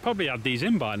rods, you'd have probably had these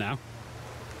in by now.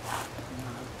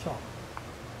 Top.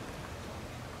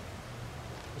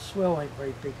 The swell ain't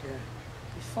very big there.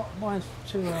 Mine's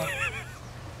too. I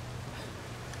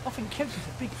think Kev's is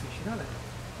a big fish, you know that?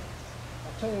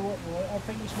 I'll tell you what, Roy, I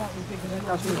think this might be bigger than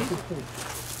That's I really think. good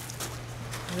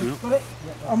Got it?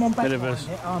 I'm on back Bit of line, a-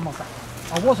 yeah, I'm on back line.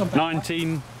 I was on back line.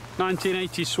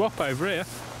 1980s swap over here.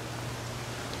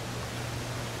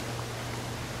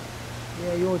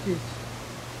 Yeah, yours is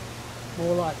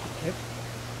more like it, Kev.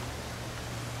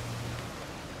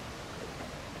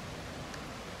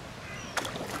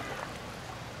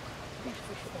 These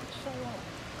fish are so hard.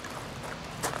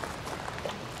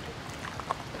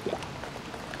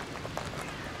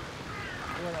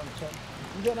 Well on, Tom.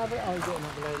 You got another? Oh, you got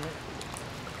another there, Nick.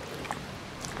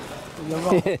 You're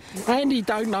right. Andy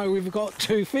don't know we've got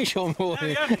two fish on board.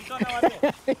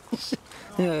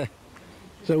 Yeah.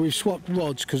 So we've swapped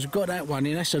rods because we've got that one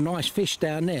in. That's a nice fish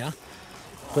down there.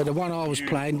 But the one I was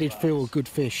playing did feel a good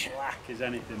fish. Black as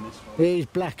anything, this one. It is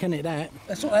black, isn't it, that?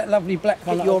 That's not that lovely black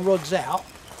one. Get your rods out.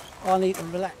 I need to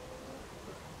relax.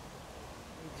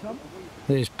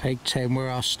 There's peg 10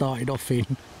 where I started off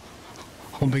in.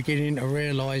 I'm beginning to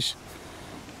realise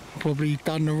probably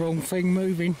done the wrong thing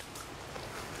moving.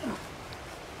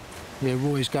 Yeah,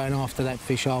 Roy's going after that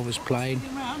fish I was playing.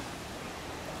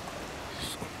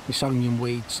 This onion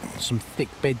weeds, some thick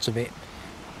beds of it.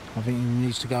 I think he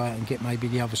needs to go out and get maybe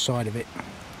the other side of it.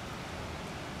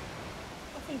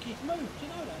 I think it's moved, do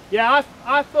you know that? Yeah,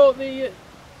 I thought the... I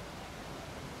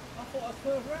thought I was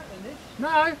further out than this.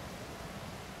 No.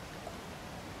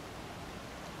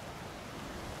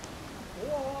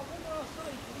 Oh, what did I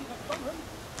say? He's a common.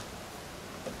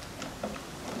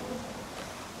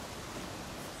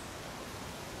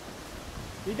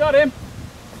 You got him.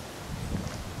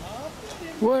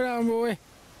 Well done, Roy.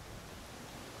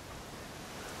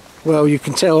 Well, you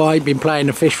can tell I ain't been playing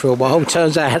the fish for a while.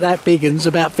 Turns out that big one's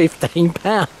about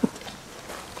 £15.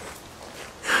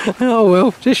 Oh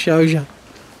well, just shows you.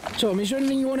 Tom, is there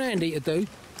anything you want Andy to do?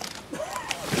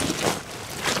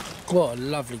 What a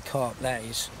lovely carp that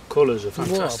is. Colours are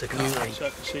fantastic, fantastic. aren't they?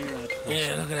 Sea red.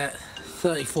 Yeah, look at that.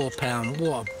 £34.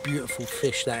 What a beautiful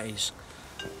fish that is.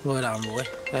 Well done, Roy.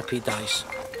 Happy days.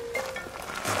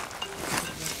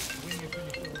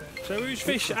 So whose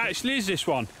fish actually is this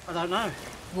one? I don't know.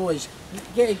 Boys,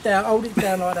 get it down, hold it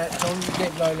down like that, Tom.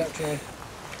 Get low like that.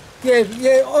 Yeah,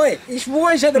 oi, it's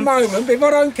Roy's at the moment, but if I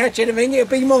don't catch anything, it'll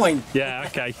be mine. Yeah,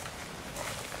 okay.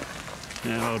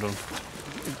 Yeah, hold on.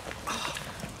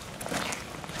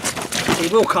 He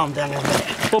will calm down in a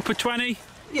minute. Up a 20?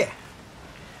 Yeah.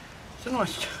 It's a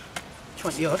nice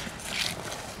 20 odd.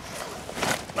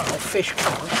 Little fish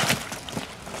cod.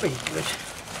 Pretty good.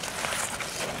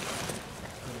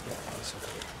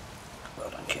 Well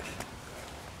done, Kev.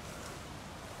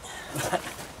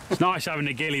 It's nice having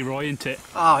a gilly, Roy, isn't it?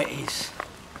 Oh, it is.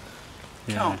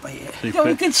 Yeah. Can't beat it. Superb. You got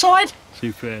a good side?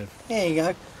 Superb. There you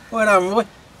go. Well done, Roy.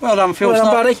 Well done, Phil. Well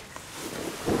done, buddy.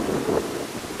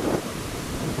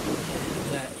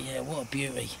 Yeah, what a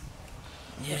beauty.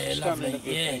 Yeah, lovely.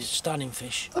 Yeah, stunning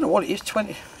fish. I don't know what it is,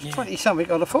 20 something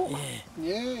I'd have thought.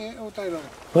 Yeah, all day long.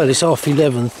 Well, it's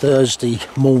 11:30 Thursday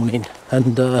morning,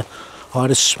 and I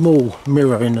had a small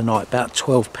mirror in the night, about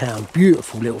 £12.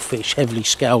 Beautiful little fish, heavily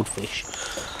scaled fish.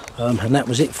 And that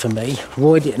was it for me.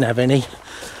 Roy didn't have any.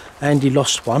 Andy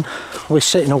lost one. We're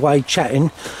sitting away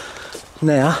chatting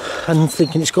now and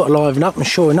thinking it's got to liven up, and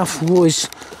sure enough, Roy's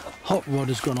hot rod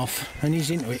has gone off and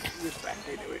he's into it. Just back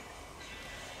into it.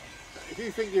 If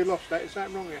you think you lost that, is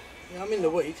that wrong here? Yeah, I'm in the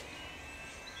weed.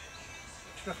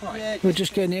 Right. Yeah, we're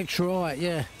just getting the extra right,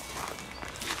 yeah.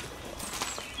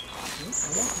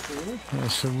 Yeah,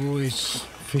 so Roy's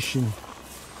fishing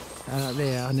out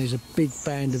there, and there's a big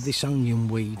band of this onion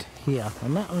weed here.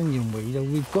 And that onion weed,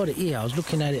 we've got it here. I was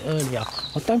looking at it earlier.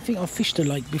 I don't think I've fished a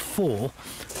lake before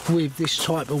with this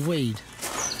type of weed.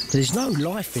 There's no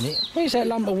life in it. Where's that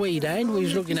lump of weed, Anne, we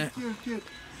was looking at?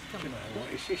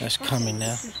 That's coming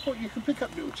now. You can pick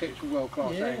up little tips with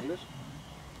world-class anglers.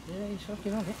 Yeah, he's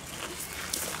fucking on it.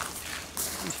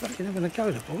 He's fucking having a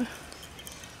go, the boy.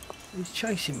 He's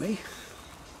chasing me.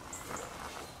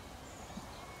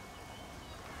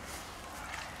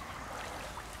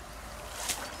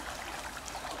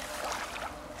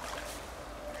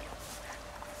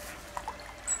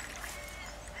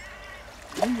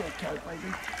 You go,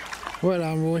 baby. Well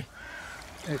done, Roy.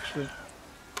 Excellent.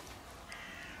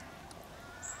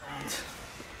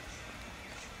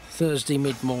 Thursday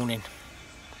mid-morning.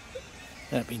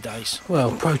 Happy days.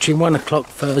 Well, approaching 1 o'clock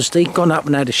Thursday, gone up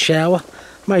and had a shower,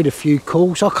 made a few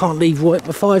calls. I can't leave Roy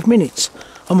for 5 minutes.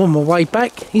 I'm on my way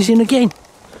back, he's in again.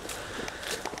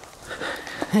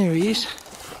 There he is.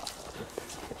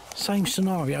 Same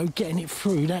scenario, getting it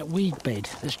through that weed bed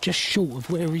that's just short of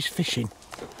where he's fishing.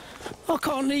 I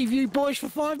can't leave you boys for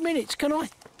 5 minutes, can I?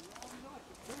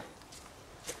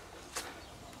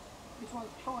 This one's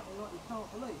tiny like you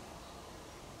can't believe.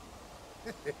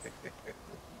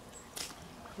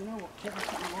 you know what, Kev? I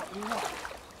think you might be right.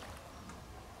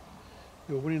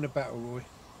 You're winning the battle, Roy.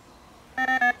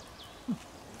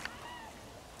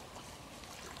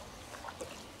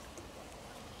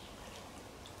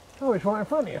 Oh, it's right in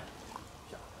front of you.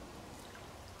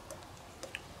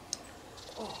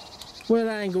 Well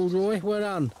angled, Roy. Well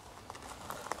done.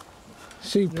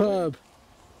 Superb.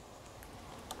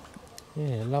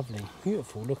 Yeah, lovely.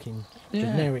 Beautiful looking,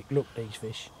 generic look, these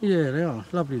fish. Yeah, they are.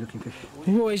 Lovely looking fish.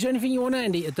 Roy, is there anything you want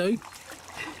Andy to do?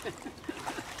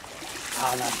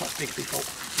 Oh no, it's not big before.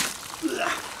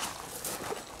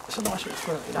 It's a nice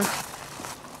little 30, no?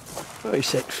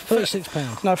 36.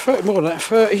 £36. No, 30 more than that.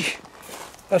 30.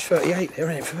 That's 38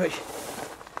 there, isn't it? 30.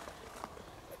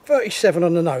 37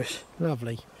 on the nose.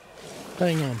 Lovely.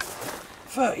 Hang on.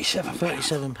 37.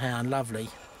 £37, lovely.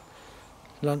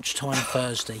 Lunchtime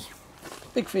Thursday.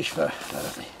 Big fish for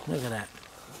Thursday. Look at that.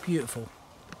 Beautiful.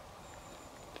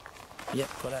 Yep,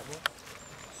 got that one.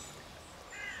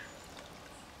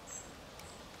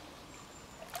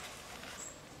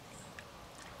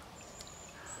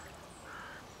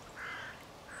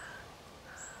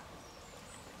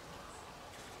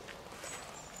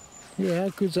 Yeah, how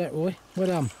good's that, Roy? Well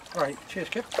done. Right, cheers,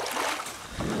 Kev.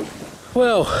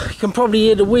 Well, you can probably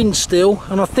hear the wind still,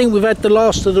 and I think we've had the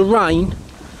last of the rain.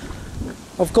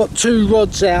 I've got 2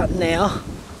 rods out now.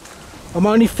 I'm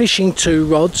only fishing 2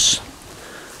 rods,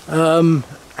 and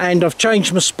I've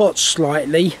changed my spots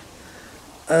slightly.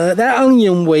 That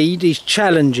onion weed is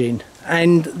challenging,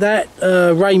 and that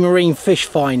Raymarine fish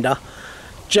finder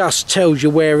just tells you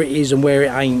where it is and where it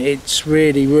ain't. It's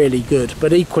really, really good,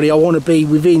 but equally I want to be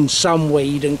within some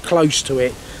weed and close to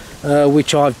it,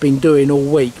 which I've been doing all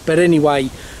week. But anyway,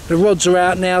 the rods are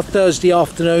out now, Thursday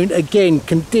afternoon. Again,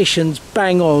 conditions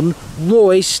bang on.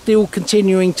 Roy's still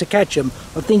continuing to catch them.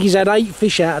 I think he's had 8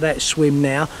 fish out of that swim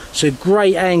now, so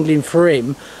great angling for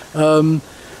him. And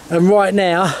right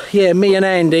now, yeah, me and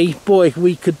Andy, boy,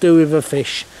 we could do with a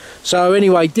fish. So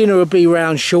anyway, dinner will be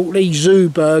round shortly, zoo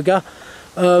burger.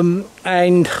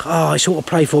 And I sort of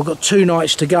play for. I've got 2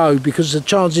 nights to go, because the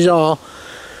chances are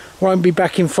I won't be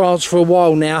back in France for a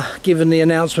while now, given the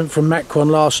announcement from Macron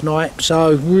last night.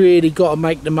 So really got to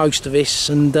make the most of this,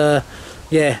 and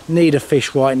yeah, need a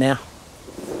fish right now.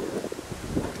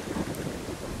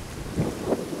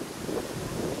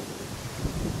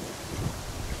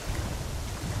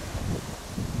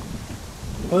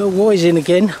 Well, Roy's in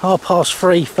again,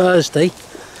 3:30 Thursday,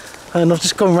 and I've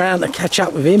just gone round to catch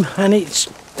up with him, and it's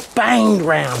banged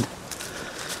round.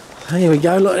 Here we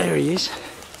go, look, there he is.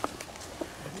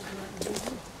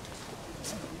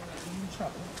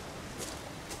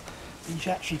 He's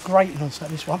actually grating on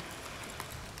this one.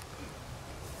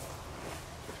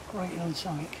 Grating on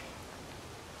something.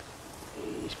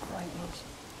 He's grating on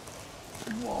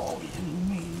something. Whoa, you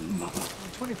mean mother.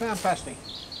 £20 pasty.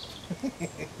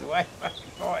 The way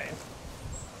fucking fighting.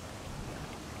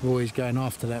 Roy's going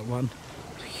after that one.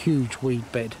 Huge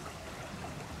weed bed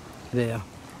there,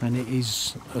 and it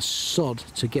is a sod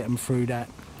to get them through that.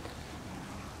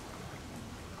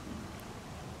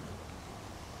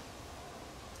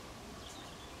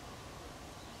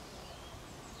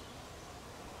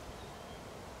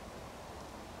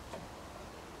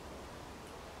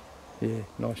 Yeah,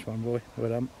 nice one, Roy. Well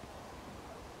done.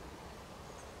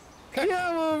 Come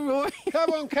on, Roy.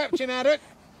 Come on, Captain Addott.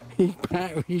 His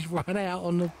battery's run out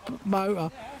on the motor.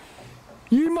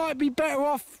 You might be better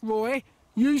off, Roy,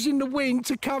 using the wind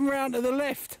to come round to the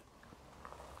left.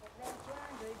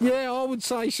 Yeah, I would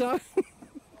say so.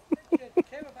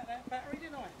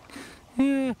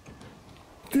 Yeah.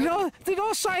 Did I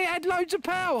say it had loads of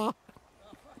power?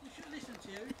 You should listen to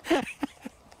you.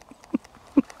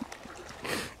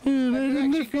 Yeah, there's a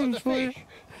actually difference got the for you. fish.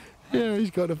 Yeah,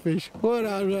 he's got a fish. Well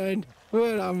done, Rand.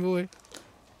 Well done, boy.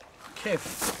 Kev,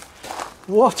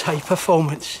 what a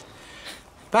performance.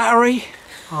 Battery,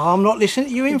 oh, I'm not listening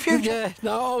to you in future. Yeah,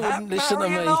 no, I wouldn't listen to battery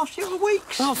me. will last you for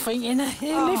weeks. I'm thinking,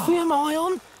 lithium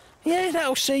ion. Yeah,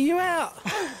 that'll see you out.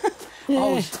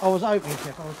 Yeah. I was hoping,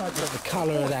 Kev, I was hoping. The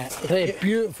colour of that. They're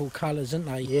beautiful colours, aren't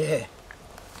they? Yeah.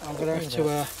 I'm going to have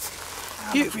to...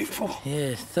 beautiful.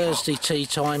 Yeah, Thursday tea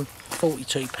time,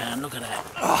 £42. Look at that.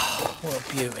 Oh, what a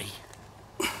beauty.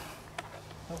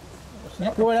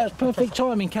 Boy, that's perfect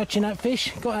timing catching that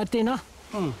fish. Got our dinner.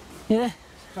 Yeah,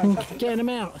 and getting them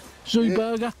out. Zoo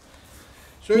burger.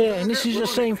 Yeah, and this is the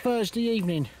same Thursday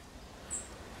evening.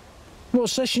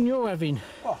 What session you're having?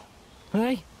 Oh.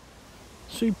 Hey?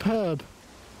 Superb.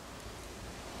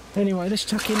 Anyway, let's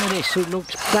tuck into this. It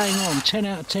looks bang on. 10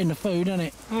 out of 10 the food, isn't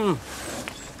it?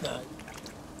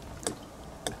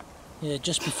 Yeah,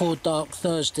 just before dark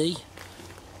Thursday,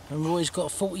 and Roy's got a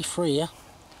 43 here.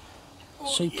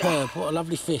 Superb, what a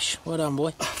lovely fish. Well done,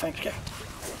 boy. Thanks, Kev.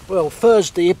 Well,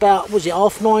 Thursday about, was it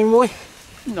 9:30, Roy?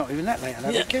 Not even that late, I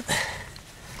don't think, Kev.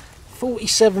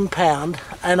 £47,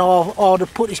 and I'd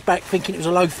have put this back thinking it was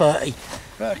a low 30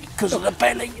 because of the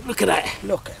belly. Look at that.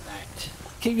 Look at that.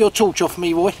 Keep your torch off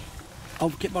me, Roy. I'll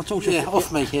get my torch Yeah,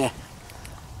 off me, yeah.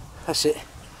 That's it.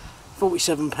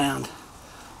 £47.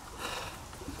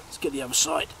 Let's get the other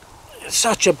side.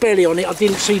 Such a belly on it, I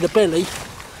didn't see the belly.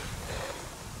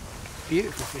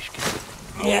 Beautiful fish,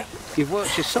 Kev. Yeah. You've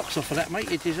worked your socks off for that,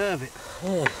 mate. You deserve it.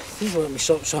 Yeah, you worked my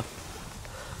socks off.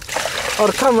 I'd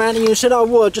have come round to you and said, oh,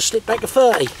 well, I just slipped back to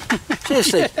 30.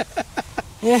 Seriously.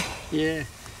 Yeah. Yeah.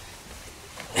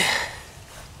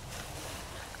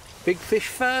 Big Fish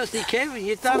Thursday, Kev.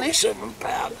 You've done it. £47.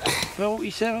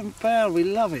 £47. We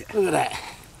love it. Look at that.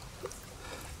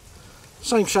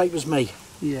 Same shape as me.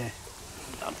 Yeah.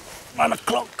 1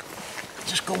 o'clock.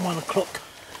 Just gone 1 o'clock.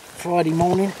 Friday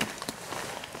morning.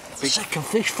 Second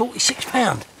fish,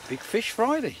 £46. Big Fish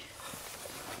Friday.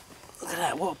 Look at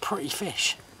that, what a pretty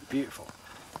fish. Beautiful.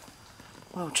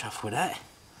 Well chuffed with that.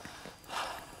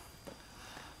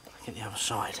 Look at the other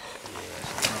side.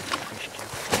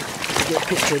 Get a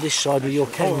picture of this side with your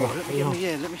camera. Oh,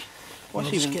 let me.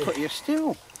 What's even prettier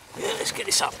still? Yeah, let's get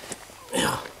this up.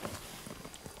 Yeah.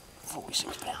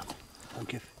 £46.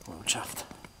 Thank you. Well chuffed.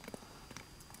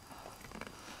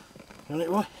 You want it,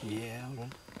 Roy? Yeah, hold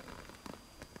on.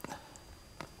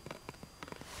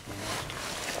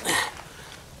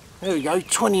 There we go,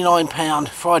 £29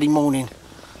 Friday morning.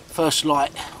 First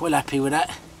light, well happy with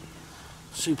that.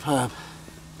 Superb.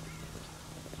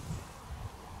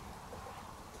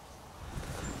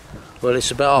 Well,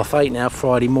 it's about 8:30 now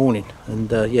Friday morning,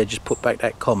 and yeah, just put back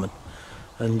that common.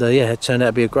 And yeah, it turned out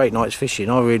to be a great night's fishing.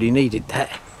 I really needed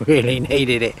that, really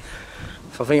needed it.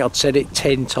 I think I'd said it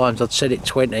 10 times, I'd said it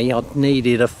 20, I'd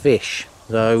needed a fish.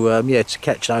 So yeah, to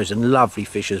catch those, and lovely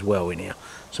fish as well in here.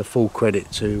 So full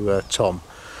credit to Tom.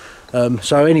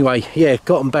 So anyway, yeah,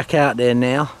 got them back out there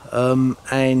now,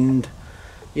 and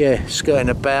yeah, skirting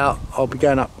about. I'll be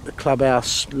going up the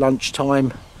clubhouse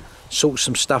lunchtime, sort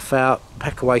some stuff out,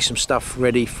 pack away some stuff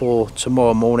ready for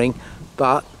tomorrow morning.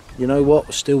 But you know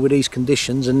what, still with these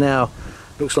conditions, and now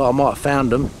looks like I might have found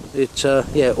them. It's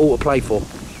yeah, all to play for.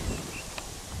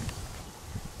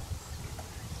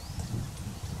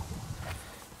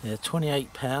 Yeah,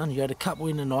 £28. You had a couple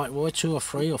in the night, Roy, 2 or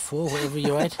 3 or 4, whatever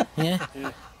you had. Yeah?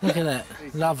 Yeah. Look at that.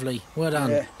 Lovely. Well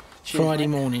done. Yeah. Cheers, Friday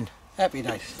mate. morning. Happy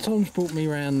days. Tom's brought me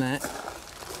round that.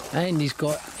 And he's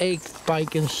got egg,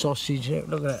 bacon, sausage.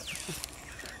 Look at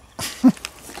that.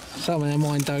 Somehow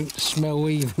mine don't smell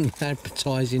even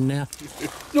advertising now.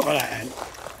 Look at that, Ant.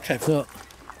 Kev. Look.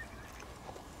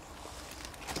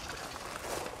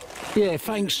 Yeah,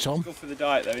 thanks, Tom. Good for the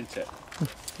diet though, isn't it?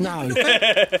 No.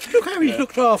 Look how he's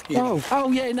looked after you.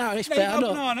 Oh yeah, no, it's Yeah, better. you got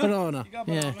Look, banana. banana. You got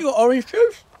Yeah. banana. You got orange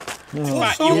juice? In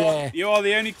fact, you, Yeah. you are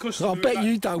the only customer. I bet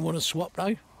you don't want to swap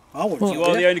though. I wouldn't. You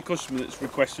are the only customer that's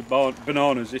requested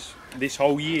bananas this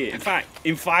whole year. In fact,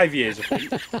 in 5 years, I think.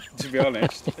 To be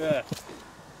honest. Yeah.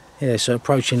 Yeah, so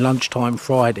approaching lunchtime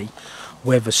Friday,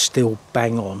 weather's still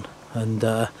bang on, and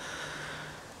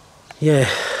yeah,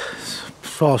 as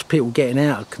far as people getting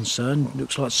out are concerned,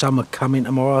 looks like some are coming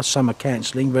tomorrow, some are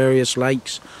cancelling various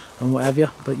lakes and what have you.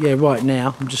 But yeah, right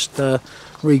now I'm just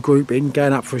regrouping,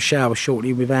 going up for a shower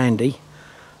shortly with Andy.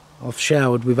 I've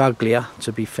showered with Uglier,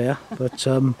 to be fair, but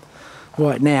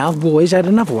right now Roy's had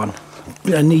another one,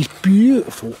 and these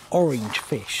beautiful orange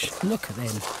fish. Look at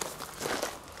them.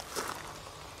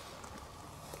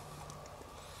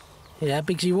 Yeah, how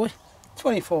big's he, Roy?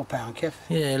 £24, Kev.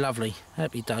 Yeah, lovely.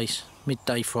 Happy days.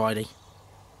 Midday Friday.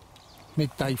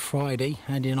 Midday Friday.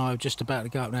 Andy and I are just about to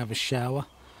go up and have a shower.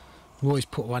 Roy's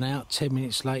put one out. 10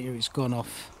 minutes later, it's gone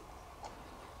off.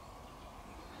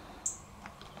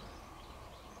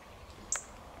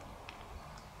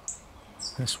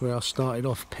 That's where I started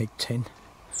off, peg 10.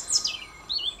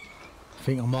 I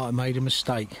think I might have made a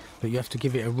mistake, but you have to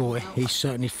give it a Roy. He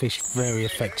certainly fished very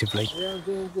effectively.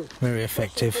 Very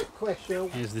effective.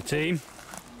 Here's the team.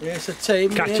 Yeah, it's a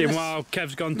team. Catching while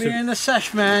Kev's gone Me and to the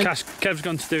Sash man. Kev's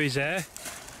gone to do his hair.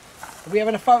 Are we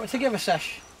having a photo together,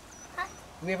 Sash? Are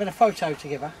we having a photo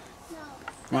together?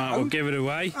 Right, we'll give it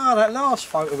away. Oh, that last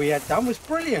photo we had done was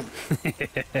brilliant.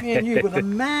 Me and you were the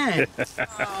man.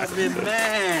 Oh, me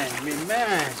man, me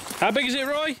man. How big is it,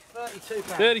 Roy? £32.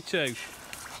 32.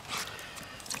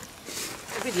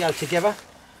 A video together,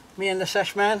 me and the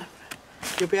Sash man.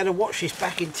 You'll be able to watch this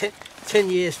back in 10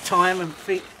 years' time and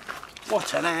think,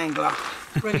 what an angler.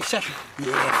 Really, Sash?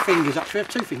 Yeah, fingers up. Should we have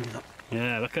 2 fingers up?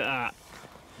 Yeah, look at that.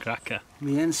 Cracker.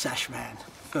 Me and Sash man.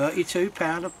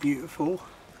 £32 a beautiful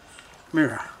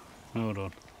mirror. Hold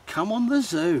on. Come on the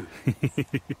zoo.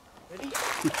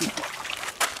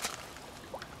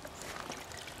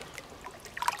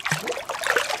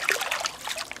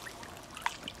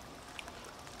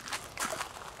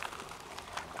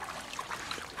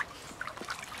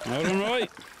 Hold on, right.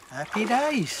 Happy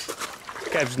days.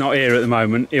 Kev's not here at the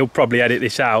moment. He'll probably edit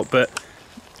this out, but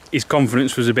his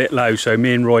confidence was a bit low, so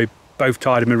me and Roy both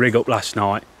tied him a rig up last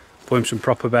night, put him some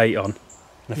proper bait on.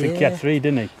 I think he had 3,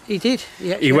 didn't he? He did.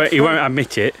 He won't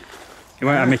admit it. He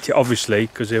won't admit it, obviously,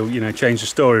 because he'll, you know, change the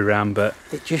story around. But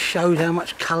it just showed how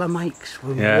much colour makes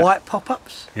with Yeah. white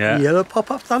pop-ups. Yeah. Yellow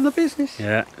pop-ups done the business.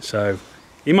 yeah, so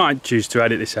he might choose to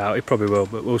edit this out. He probably will,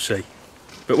 but we'll see.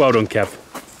 But well done, Kev.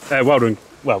 Well done.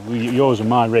 Well, yours and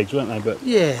my rigs, weren't they? But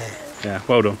Yeah. yeah,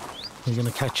 well done. We're going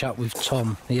to catch up with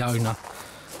Tom, the owner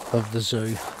of the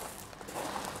zoo.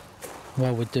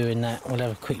 While we're doing that, we'll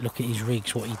have a quick look at his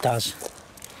rigs, what he does.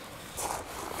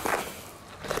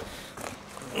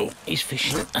 Oh, he's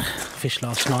fishing. Fished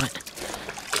last night.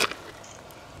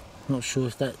 Not sure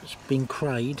if that's been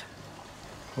crayed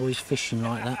or he's fishing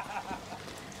like that.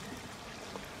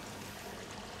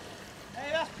 Hey,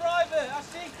 that's private. That's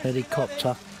secret.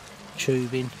 Helicopter,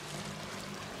 tubing.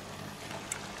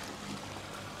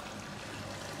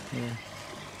 Yeah.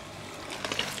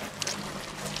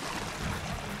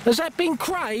 Has that been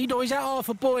crayed or is that half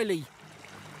a boilie?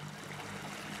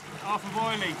 Half a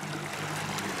boilie.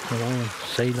 Oh,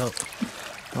 see, look.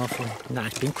 No,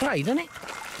 it's been crayed, hasn't it?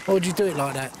 Or would you do it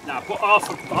like that? No, I put half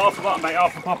a bottom, mate,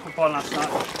 half a pop up on last night.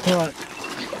 Right.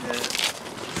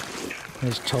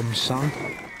 There's Tom's son.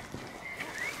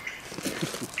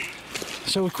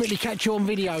 So we'll quickly catch you on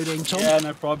video then, Tom. Yeah,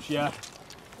 no probs, yeah.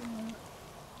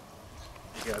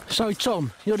 So,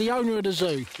 Tom, you're the owner of the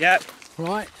zoo, Yeah.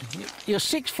 right? You're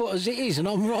 6 foot as it is, and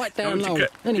I'm right down Don't low. you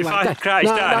Anyway, if I crash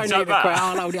no, down, don't it's need like to that. cry.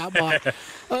 I'll hold it up,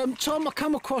 mate. Tom, I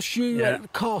come across you Yeah.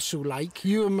 at Castle Lake,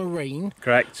 you and Marine.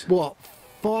 Correct. What,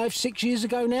 5, 6 years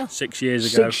ago now? 6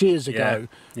 years ago. 6 years ago.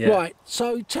 Yeah. Yeah. Right,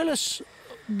 so tell us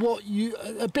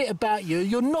a bit about you.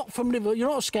 You're not from Liverpool, you're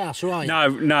not a Scouser, are you? No. Oh,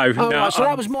 no. right, so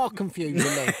that was my confusion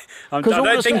then. I 'Cause all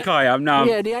don't the think sa- I am, no.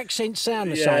 Yeah, the accents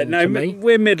sound the Yeah, same no, to me.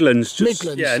 we're Midlands. Just,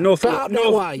 Midlands. Yeah, north But up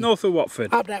that way. north of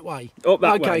Watford. Up that way. Up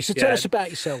that okay, way, so tell yeah. us about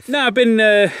yourself. No, I've been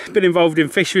involved in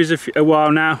fisheries a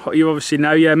while now. You obviously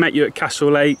know. Yeah, met you at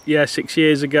Castle Lake. Yeah, 6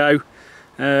 years ago.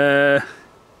 Met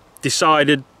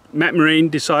Marine.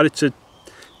 Decided to.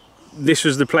 This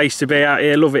was the place to be out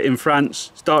here. Love it in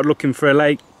France. Started looking for a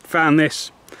lake. Found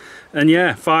this, and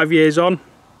yeah, 5 years on,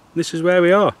 this is where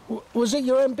we are. Was it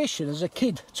your ambition as a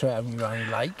kid to have your own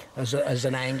lake as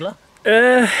an angler?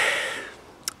 Yeah,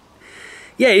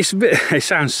 it's a bit. It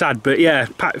sounds sad, but yeah,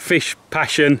 fish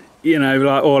passion. You know,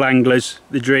 like all anglers,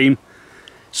 the dream.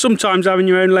 Sometimes having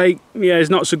your own lake, yeah, is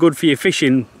not so good for your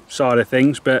fishing side of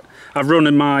things. But I've run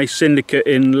in my syndicate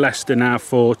in Leicester now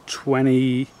for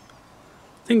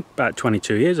about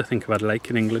 22 years. I think I've had a lake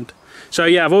in England. So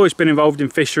yeah, I've always been involved in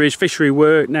fisheries, fishery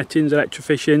work, nettings,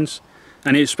 electrofishings,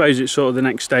 and I suppose it's sort of the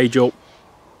next stage up.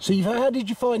 So how did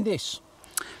you find this?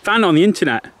 Found it on the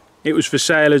internet. It was for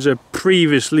sale as a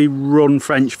previously run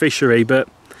French fishery, but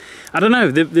I don't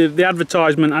know, the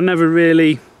advertisement, I never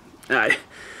really, I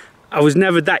was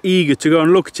never that eager to go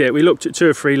and look at it. We looked at 2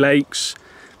 or 3 lakes.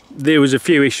 There was a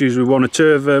few issues with 1 or 2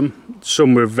 of them.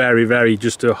 Some were very, very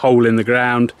just a hole in the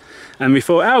ground. And we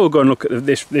thought, we'll go and look at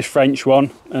this French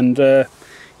one. And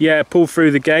yeah, pulled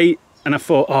through the gate. And I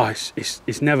thought,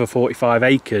 it's never 45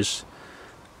 acres.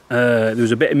 There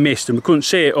was a bit of mist and we couldn't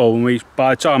see it all. And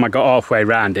by the time I got halfway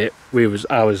around it,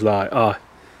 I was like,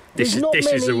 this is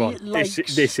the one.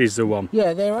 This is the one.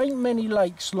 Yeah, there ain't many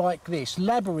lakes like this.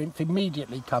 Labyrinth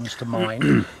immediately comes to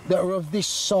mind that are of this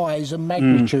size and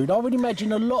magnitude. I would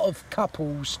imagine a lot of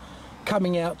couples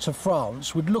coming out to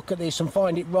France would look at this and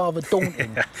find it rather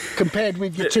daunting compared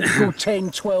with your typical 10,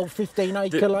 12, 15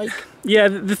 acre lake. Yeah,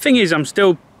 the thing is, I'm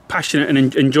still passionate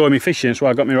and enjoy my fishing. That's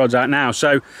why I got my rods out now.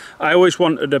 So I always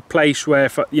wanted a place where,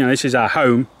 you know, this is our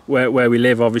home where we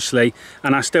live, obviously,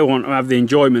 and I still want to have the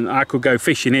enjoyment that I could go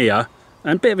fishing here,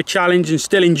 and a bit of a challenge and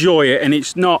still enjoy it. And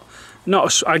it's not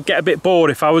I'd get a bit bored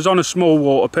if I was on a small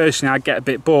water. Personally, I'd get a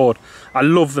bit bored. I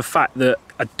love the fact that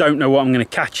I don't know what I'm going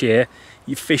to catch here.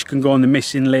 Your fish can go on the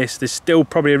missing list. There's still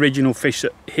probably original fish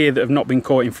here that have not been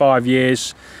caught in 5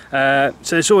 years. So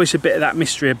there's always a bit of that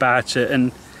mystery about it.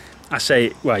 And I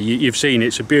say, well, you've seen it.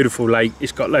 It's a beautiful lake.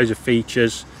 It's got loads of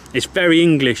features. It's very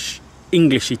Englishy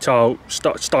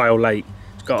style lake.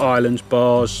 It's got islands,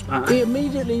 bars. It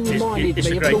immediately reminded it's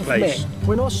me a of great North place. Met.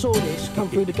 When I saw this come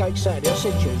through the gate Saturday, I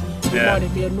said to you, it Yeah.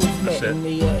 reminded me of North Met That's in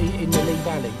the Lee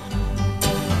Valley.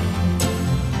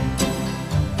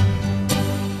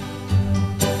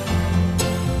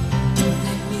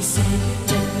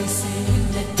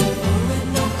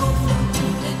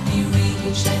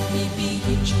 reach, let me be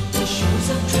the shores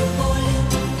of Tripoli.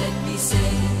 Let me say,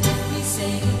 let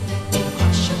me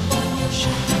crush upon your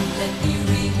shore. Let me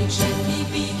reach, let me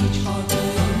be for the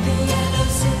yellow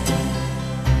sea.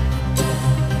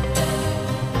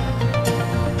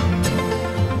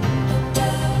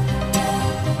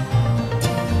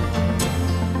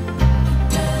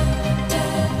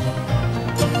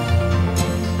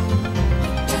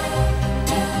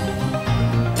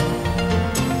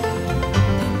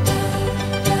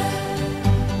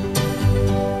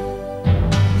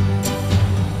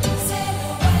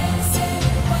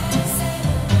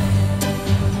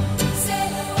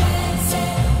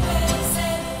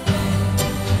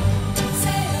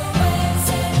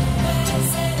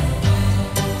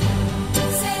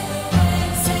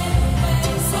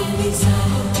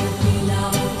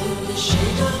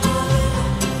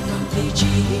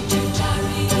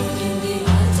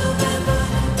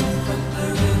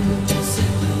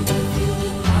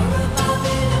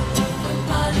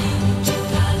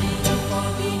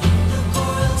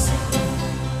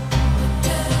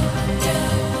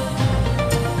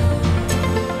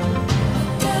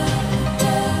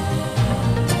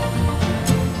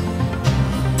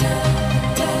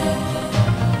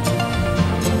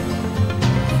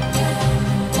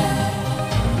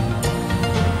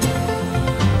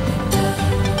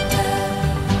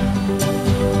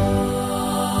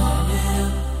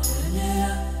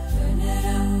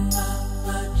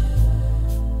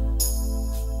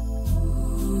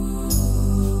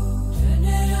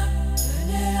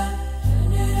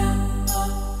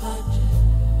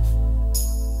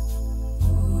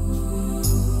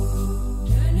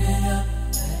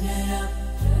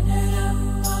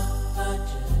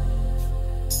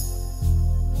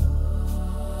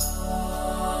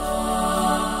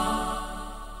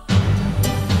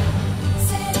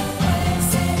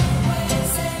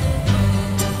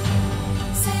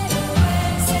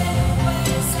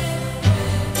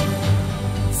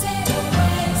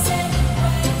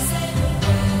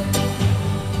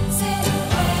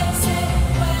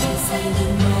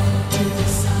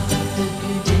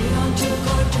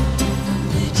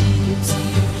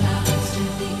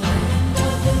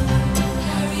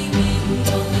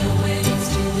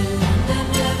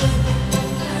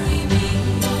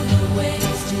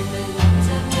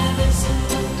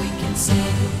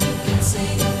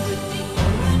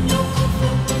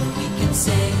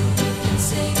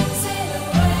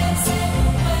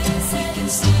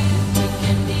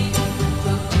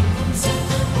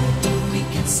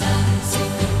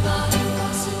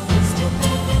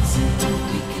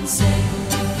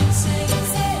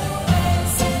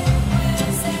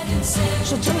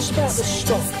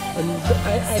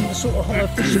 And the sort of higher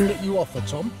fishing that you offer,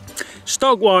 Tom?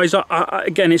 Stock wise,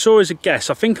 again, it's always a guess.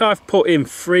 I think I've put in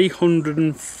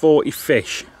 340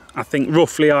 fish. I think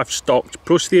roughly I've stocked,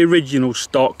 plus the original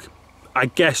stock, I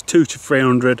guess 200 to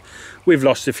 300. We've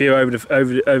lost a few over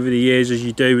the years, as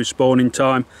you do with spawning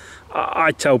time.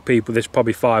 I tell people there's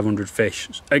probably 500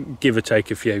 fish, give or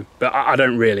take a few, but I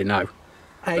don't really know.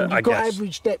 And you've got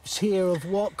average depths here of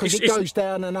what? Because it goes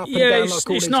down and up and down like all it's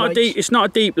these not lakes. It's not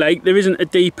a deep lake. There isn't a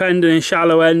deep end and a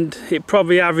shallow end. It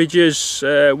probably averages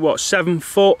what, 7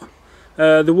 foot.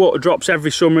 The water drops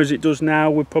every summer as it does now.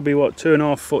 We're probably what,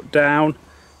 2.5 foot down.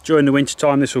 During the winter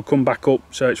time, this will come back up,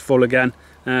 so it's full again.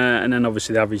 And then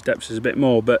obviously the average depth is a bit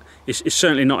more, but it's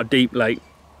certainly not a deep lake.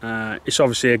 It's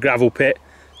obviously a gravel pit.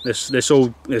 There's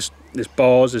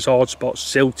bars, there's hard spots,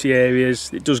 silty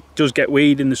areas. It does get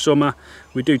weed in the summer.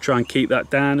 We do try and keep that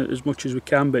down as much as we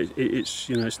can, but it's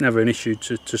it's never an issue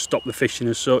to stop the fishing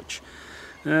as such.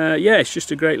 Yeah, it's just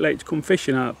a great lake to come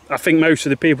fishing at. I think most of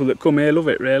the people that come here love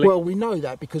it, really. Well, we know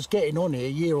that because getting on here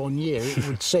year on year, it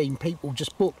would seem people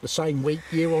just book the same week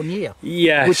year on year.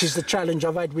 Yes. Which is the challenge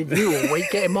I've had with you all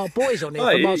week, getting my boys on here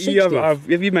for my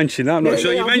 60th. Have you mentioned that? I'm not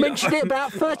sure you mentioned it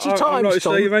about 30 times, I'm not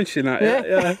sure you mentioned that.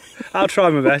 Yeah. I'll try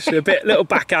my best. A little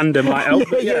backhander might help.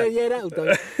 Yeah, that'll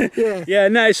do. Yeah. Yeah,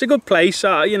 no, it's a good place.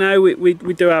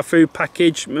 We do our food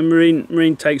package.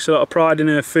 Marine takes a lot of pride in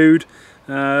her food.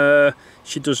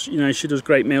 She does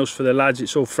great meals for the lads.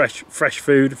 It's all fresh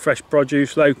food, fresh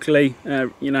produce locally.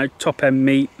 Top end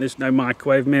meat. There's no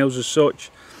microwave meals as such.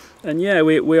 And yeah,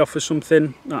 we offer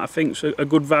something that I think's a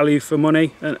good value for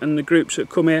money. And the groups that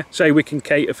come here say we can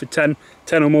cater for 10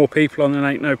 or more people on the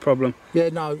lake, no problem. Yeah,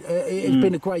 no, it's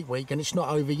been a great week and it's not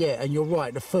over yet. And you're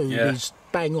right, the food is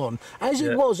bang on, as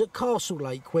it was at Castle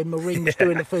Lake when Marine was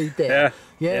doing the food there.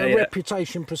 Yeah,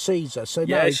 reputation precedes her. So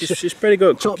yeah, she's pretty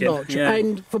good at top cooking. notch. Yeah.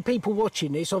 And for people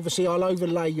watching this, obviously I'll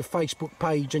overlay your Facebook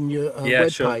page and your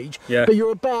web page. Yeah. But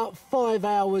you're about 5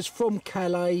 hours from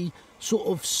Calais sort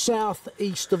of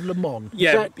south-east of Le Mans.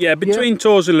 Yeah, between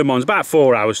Tours and Le Mans, about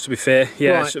 4 hours to be fair.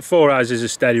 Yeah, Right. so 4 hours is a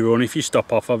steady run. If you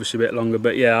stop off, obviously a bit longer,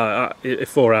 but yeah,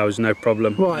 4 hours no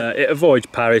problem. Right. It avoids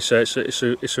Paris, so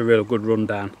it's a real good run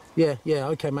down. Yeah,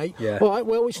 okay, mate. Yeah. All right,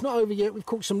 well, it's not over yet. We've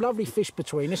caught some lovely fish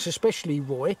between us, especially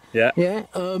Roy. Yeah. Yeah.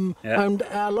 Yeah. And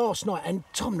our last night, and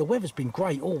Tom, the weather's been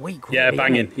great all week. Yeah, really,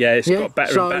 banging. hasn't it? Yeah, it's got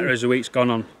better so and better as the week's gone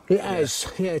on. It has.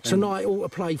 Yeah, tonight all to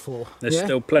play for. There's yeah?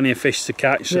 still plenty of fish to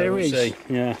catch, so There we'll is. see.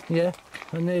 Yeah. Yeah,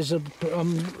 and there's a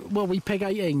well, we peg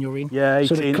 18. You're in. Yeah, 18.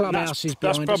 So the clubhouse is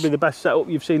That's behind probably us. the best setup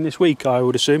you've seen this week, I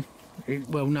would assume.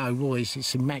 Well, no, Roy's,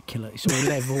 it's immaculate. It's all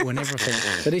level and everything.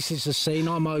 But this is the scene.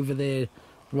 I'm over there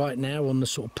right now on the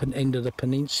sort of end of the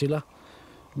peninsula.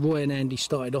 Roy and Andy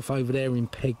started off over there in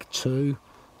peg 2.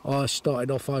 I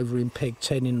started off over in peg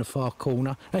 10 in the far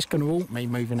corner. That's going to haunt me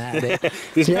moving out of there.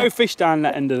 There's Yeah. no fish down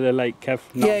that end of the lake, Kev.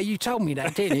 No. Yeah, you told me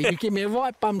that, didn't you? You give me a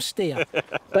right bum steer.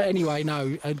 But anyway,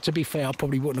 no, to be fair, I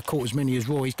probably wouldn't have caught as many as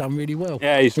Roy. He's done really well.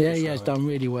 Yeah, he has done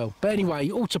really well. But anyway,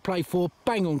 all to play for,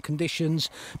 bang on conditions.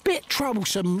 Bit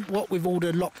troublesome, what with all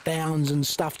the lockdowns and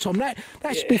stuff, Tom.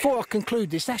 That's before I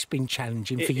conclude this, that's been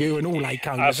challenging for you and all lake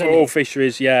owners, For hasn't all it?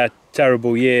 fisheries, yeah,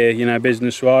 terrible year,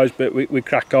 business-wise, but we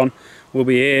crack on. We'll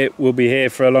be here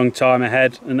for a long time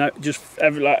ahead, and just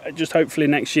hopefully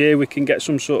next year we can get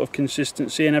some sort of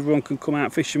consistency and everyone can come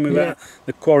out fishing without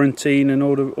the quarantine and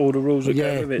all the rules that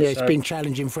go with it. Yeah, it's been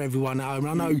challenging for everyone at home.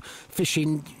 I know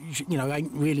fishing,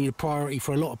 ain't really a priority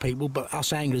for a lot of people, but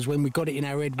us anglers, when we got it in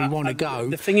our head, we want to go.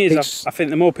 The thing is, I think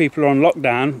the more people are on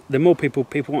lockdown, the more people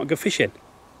want to go fishing.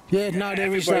 Yeah, no,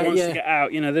 there is Everybody that. wants to get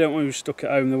out. They don't want to be stuck at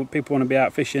home. People want to be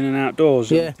out fishing and outdoors.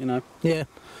 Yeah. And, Yeah.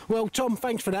 Well, Tom,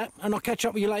 thanks for that, and I'll catch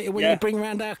up with you later when Yeah. you bring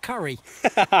round our curry.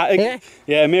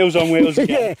 Yeah, Meals on Wheels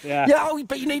again. Yeah. Oh,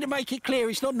 but you need to make it clear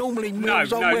it's not normally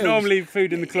Meals on Wheels. Normally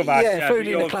food in the clubhouse. Yeah, food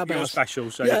in the You're clubhouse.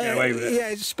 special, so you get away with it. Yeah,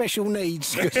 it's special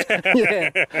needs.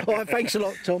 Yeah. All right, thanks a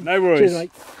lot, Tom. No worries. Cheers,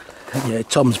 mate. Yeah,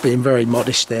 Tom's being very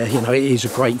modest there. It is a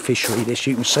great fishery, this.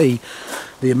 You can see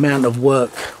the amount of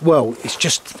work. Well, it's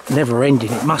just never ending.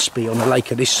 It must be on a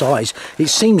lake of this size. It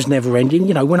seems never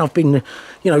ending. When I've been,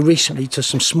 recently to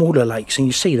some smaller lakes and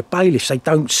you see the bailiffs, they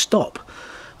don't stop.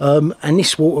 And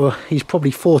this water is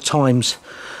probably 4 times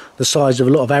the size of a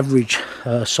lot of average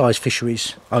size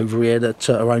fisheries over here that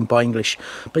are owned by English.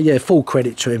 But yeah, full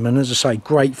credit to him, and as I say,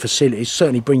 great facilities.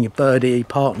 Certainly bring your birdie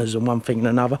partners and one thing and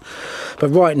another. But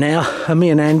right now,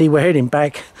 me and Andy, we're heading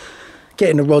back,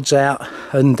 getting the rods out,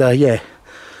 and as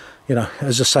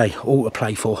I say, all to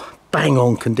play for. Bang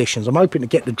on conditions. I'm hoping to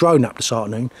get the drone up this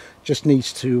afternoon. Just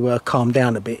needs to calm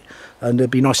down a bit, and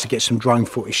it'd be nice to get some drone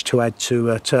footage to add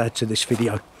to this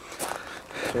video.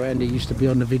 So Andy used to be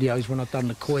on the videos when I've done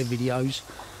the koi videos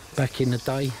back in the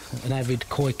day, an avid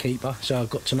koi keeper, so I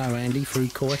got to know Andy through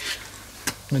koi.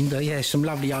 And yeah, some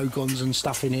lovely ogons and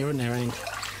stuff in here, isn't there, Andy?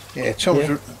 Yeah,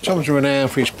 Tom's renowned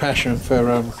for his passion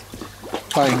for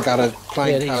plain coloured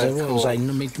Yeah, these are, what was koi. they, in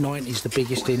the mid-90s, the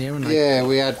biggest in here, aren't they? Yeah,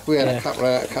 we had a couple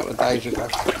of days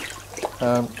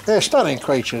ago. They're stunning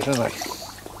creatures, aren't they?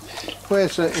 It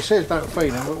says don't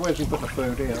feed them, but where's he put the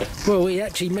food here? Well, he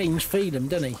actually means feed them,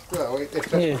 doesn't he? Well, Yeah.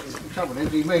 the trouble is,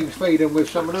 he means feed them with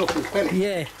someone else's belly.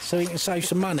 Yeah, so he can save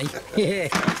some money. Yeah,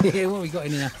 what have we got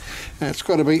in here? It's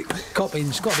got to be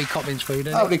Coppins, got to be Coppins food,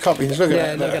 isn't lovely it? copies. Look Yeah,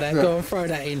 at that. look at that. Go on, throw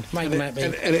that in. Make them happy.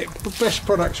 And best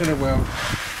products in the world.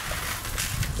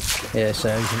 Yeah,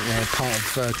 so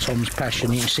part of Tom's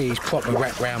passion. You can see his proper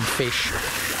wrap-round fish.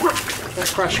 That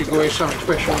crushy guy is something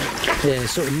special. Yeah,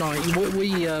 sort of nice.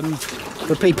 We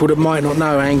for people that might not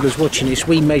know, anglers watching this,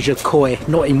 we measure koi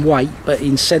not in weight but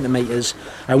in centimetres,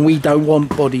 and we don't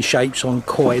want body shapes on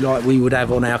koi like we would have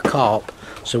on our carp.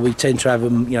 So we tend to have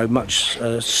them, much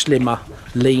slimmer,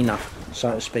 leaner,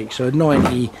 so to speak. So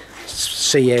 90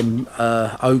 cm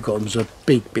ogons are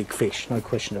big fish, no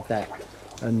question of that.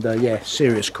 And yeah,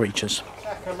 serious creatures.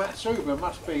 Takamatsuba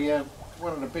must be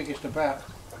one of the biggest about.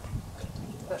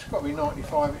 That's got to be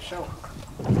 95 itself.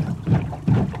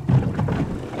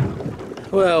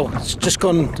 Well, it's just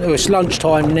gone, it's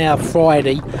lunchtime now,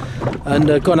 Friday,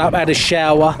 and gone up, had a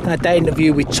shower, had that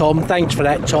interview with Tom. Thanks for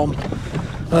that, Tom.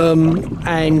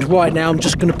 And right now I'm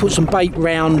just going to put some bait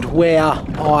round where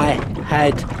I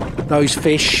had those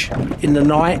fish in the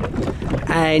night,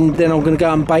 and then I'm going to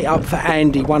go and bait up for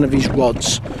Andy one of his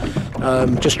rods.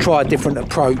 Just try a different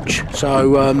approach.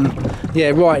 So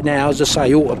yeah, right now, as I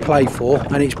say, all to play for,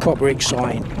 and it's proper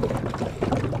exciting.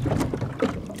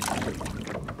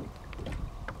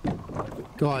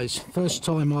 Guys, first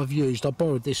time I've used, I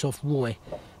borrowed this off Roy,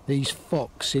 these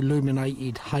Fox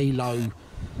illuminated halo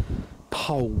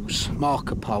poles,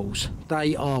 marker poles.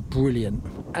 They are brilliant,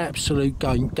 absolute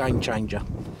game changer.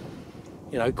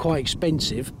 you know, quite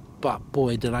expensive, but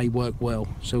boy do they work well.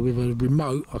 So with a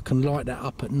remote I can light that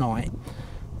up at night,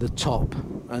 the top,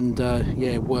 and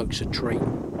yeah, it works a treat.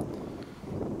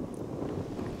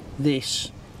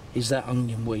 This is that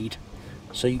onion weed,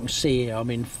 so you can see here I'm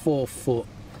in 4 foot,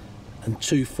 and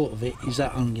 2 foot of it is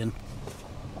that onion.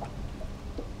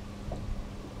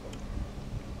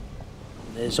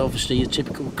 There's obviously your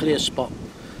typical clear spot.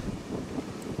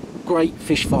 Great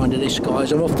fish finder this,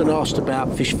 guys. I'm often asked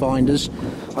about fish finders.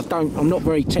 I'm not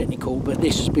very technical, but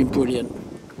this has been brilliant.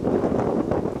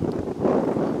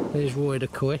 There's Roy the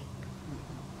koi.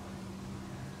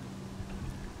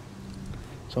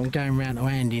 So I'm going round to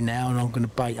Andy now, and I'm going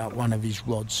to bait up one of his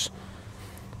rods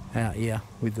out here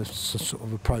with the sort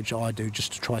of approach I do,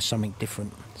 just to try something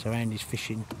different. So Andy's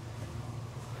fishing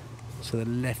to the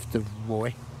left of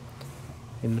Roy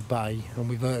in the bay, and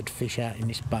we've heard fish out in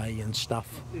this bay and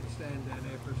stuff. Did stand down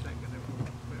there for a second.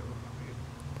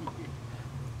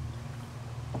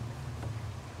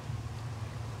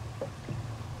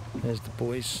 There's the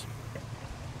boys.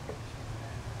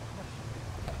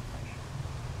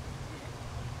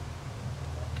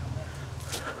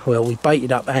 Well, we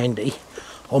baited up Andy.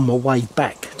 On my way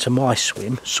back to my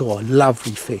swim, saw a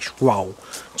lovely fish roll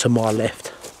to my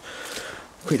left.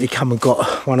 Quickly come and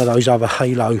got one of those other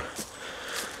halo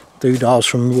doodahs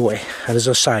from Roy, and as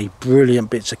I say, brilliant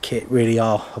bits of kit, really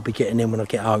are. I'll be getting in when I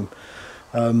get home.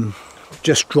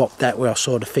 Just dropped that where I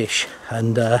saw the fish,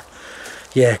 and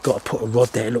yeah, got to put a rod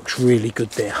there. It looks really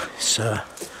good there. It's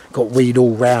got weed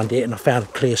all round it, and I found a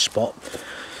clear spot.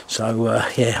 So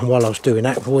yeah, and while I was doing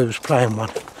that, Roy was playing one.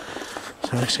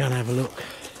 So let's go and have a look.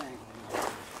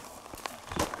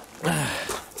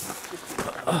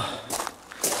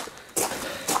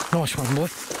 Nice one, boy.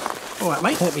 All right,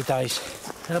 mate. Happy days.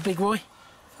 How big, Roy?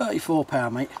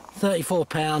 £34, mate.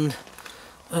 £34,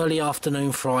 early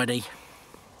afternoon Friday.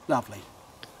 Lovely.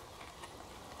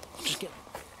 Just get.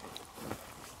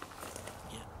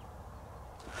 Yeah.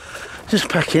 Just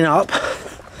packing up.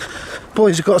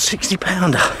 Boys have got a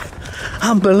 60-pounder.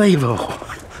 Unbelievable.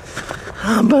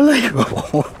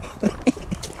 Unbelievable.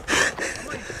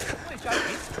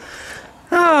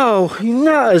 Oh, you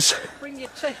nutters. Bring your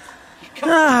tea.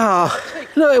 Oh,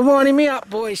 look, it's winding me up,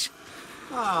 boys.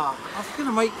 Ah, I was going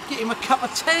to get him a cup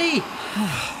of tea.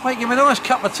 Make him a nice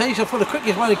cup of tea, so for the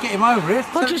quickest way to get him over here.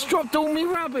 I just dropped all my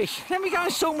rubbish. Let me go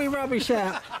and sort my rubbish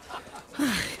out.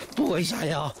 Boys,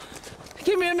 they are.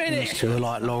 Give me a minute. These two are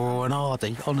like Laurel and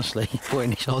Hardy, honestly,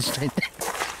 putting this on stand.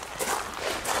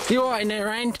 You alright in there,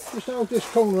 Ant? Just hold this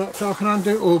corner up so I can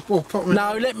undo it, or pop me.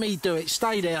 No, let me do it.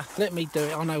 Stay there. Let me do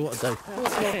it. I know what to do.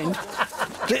 And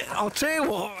I'll tell you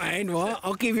what, Ant, right?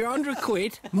 I'll give you 100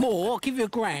 quid more. I'll give you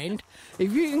 £1,000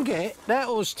 if you can get that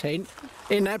horse tent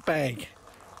in that bag.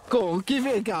 Go on, give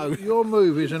it a go. Your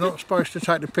movies are not supposed to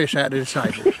take the piss out of the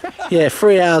table. Yeah,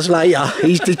 3 hours later,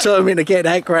 he's determined to get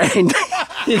that £1,000.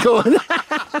 You go on.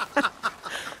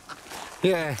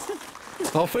 Yeah,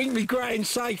 I think my £1,000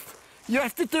 safe. You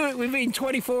have to do it within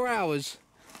 24 hours.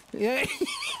 Yeah.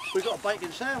 We've got a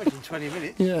bacon sandwich in 20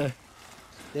 minutes. Yeah.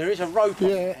 There is a rope on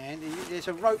Yeah. it, and there's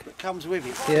a rope that comes with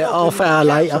it. Yeah, half hour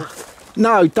later.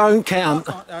 No, don't count.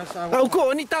 Oh, go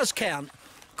on, it does count.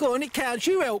 Go on, it counts.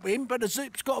 You help him, but the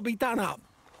zip's got to be done up.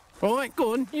 Right,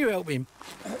 go on, you help him.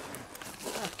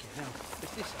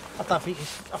 I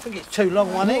think it's too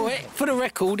long one end. Right, for the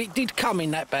record, it did come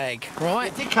in that bag,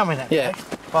 right? It did come in that Yeah. bag,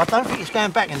 but I don't think it's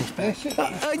going back in this bag.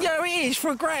 Yeah, it is,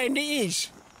 for £1,000 it is.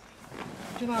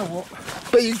 Do you know what?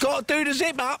 But you've got to do the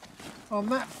zip up. I'm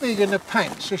that big in the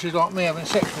pants. This is like me having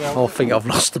sex with I think I've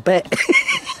lost the bet.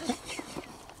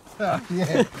 Yeah.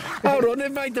 Hold on,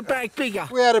 they've made the bag bigger.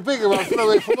 We had a bigger one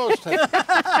flew in from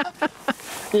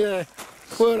Oztech. Yeah.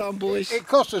 Well done, boys. It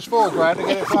cost us £4,000 to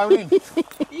get it flown in.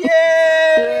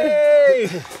 Yay!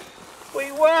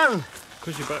 We won!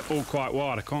 Because you're both all quite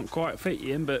wide, I can't quite fit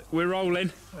you in, but we're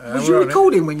rolling. Was you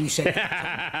recording when you said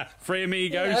Three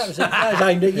amigos. that was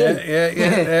aimed at you.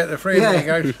 Yeah, the free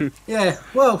goes. Yeah,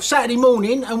 well, Saturday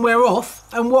morning and we're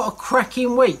off, and what a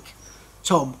cracking week,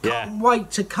 Tom. Yeah. Can't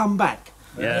wait to come back.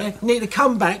 Yeah. Need to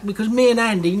come back because me and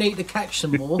Andy need to catch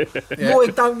some more. Roy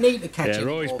don't need to catch Yeah, any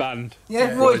Roy's more. banned.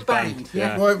 Yeah, Roy's banned.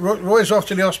 Yeah. Roy's off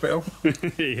to the hospital.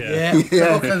 Yeah.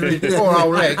 Because of his poor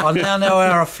old leg. I now know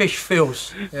how a fish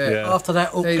feels. Yeah. After that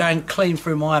hook going clean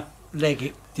through my leg,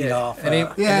 it did half.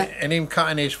 And him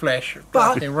cutting his flesh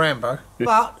But- in Rambo.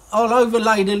 But I'll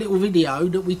overlay the little video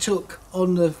that we took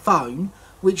on the phone,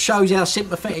 which shows how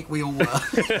sympathetic we all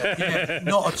were.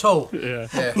 Not at all. Yeah.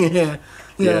 Yeah.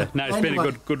 Yeah. No, it's been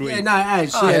a good week. Yeah, no, it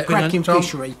has. Oh, yeah, yeah, cracking Tom,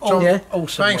 fishery. Tom, yeah.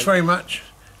 Awesome. Thanks very much.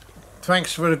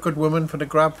 thanks for the good woman for the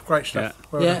grub. Great stuff. Yeah.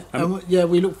 Well Yeah, done. yeah,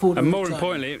 we look forward to And it. more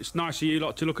importantly, it's nice of you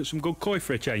lot to look at some good koi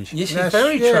for a change. Yes, Yes, it's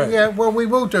very yeah, true. yeah, well, we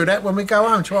will do that when we go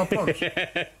home to our ponds.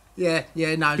 Yeah,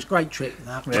 no, it's a great trip.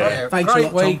 No. Yeah, Thanks great a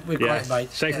lot, week Tom. with Yeah. great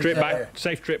mates. Safe trip back.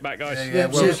 Safe trip back, guys. Yeah,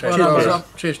 well cheers, said. well done, Cheers, Tom.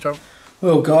 Cheers, Tom.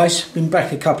 Well, guys, been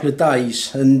back a couple of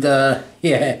days, and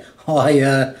yeah,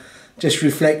 I just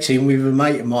reflecting with a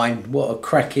mate of mine what a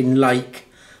cracking lake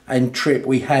and trip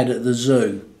we had at the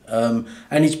zoo. And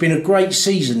it's been a great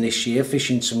season this year,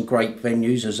 fishing some great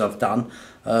venues as I've done,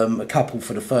 a couple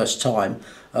for the first time,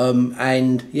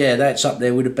 and yeah, that's up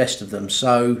there with the best of them.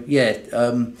 So yeah,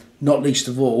 not least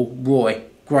of all, Roy,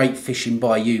 great fishing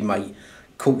by you, mate.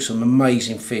 Caught some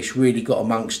amazing fish, really got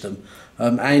amongst them.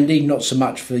 Andy, not so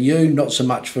much for you, not so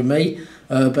much for me,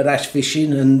 but that's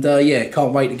fishing, and yeah,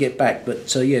 can't wait to get back.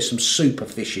 But yeah, some super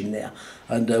fishing there,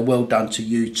 and well done to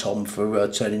you, Tom, for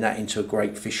turning that into a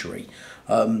great fishery.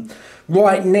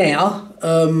 Right now,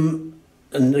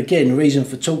 and again, the reason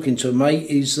for talking to a mate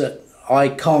is that I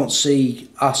can't see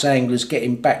us anglers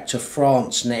getting back to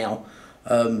France now,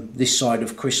 this side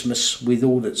of Christmas with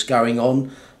all that's going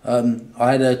on.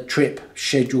 I had a trip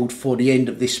scheduled for the end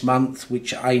of this month,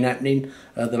 which ain't happening.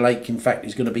 The lake, in fact,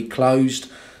 is going to be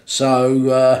closed.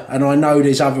 So, and I know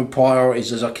there's other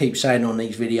priorities, as I keep saying on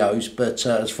these videos, but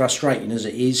as frustrating as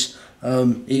it is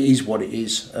what it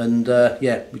is. And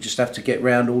yeah, we just have to get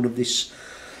round all of this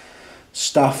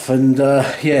stuff and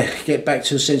yeah, get back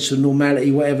to a sense of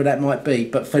normality, whatever that might be.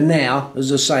 But for now,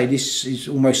 as I say, this is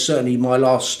almost certainly my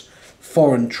last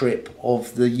foreign trip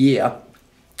of the year.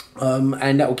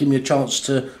 And that will give me a chance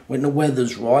to, when the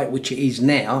weather's right, which it is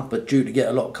now, but due to get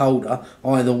a lot colder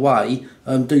either way,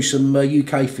 do some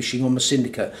UK fishing on my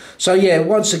syndicate. So yeah,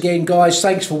 once again, guys,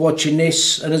 thanks for watching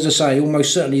this, and as I say,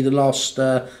 almost certainly the last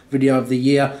video of the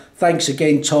year. Thanks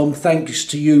again, Tom. Thanks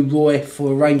to you, Roy,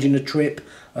 for arranging the trip,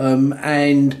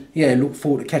 and yeah, look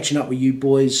forward to catching up with you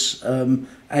boys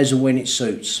as and when it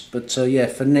suits. But yeah,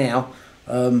 for now,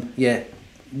 yeah,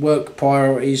 work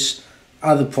priorities,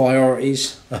 other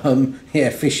priorities, yeah,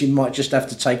 fishing might just have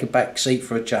to take a back seat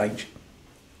for a change.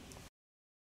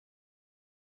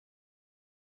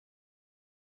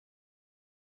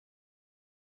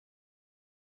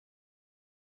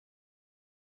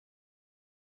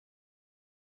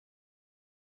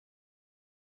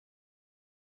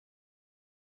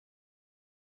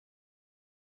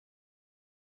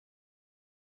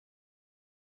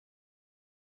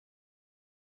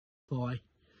 Bye.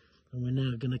 And we're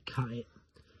now going to cut it.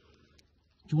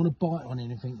 Do you want to bite on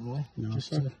anything, Roy? No, Just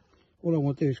sir. All I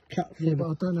want to do is cut. yeah, but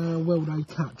I don't know how well they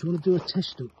cut. Do you want to do a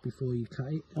test hook before you cut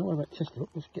it? Don't worry about test hook.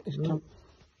 Let's get this done.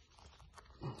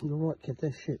 You're right, kid.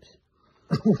 They're shit.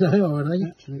 They are they?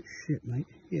 Absolute shit, mate.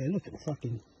 Yeah, look at the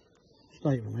fucking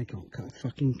state of them. They can't cut a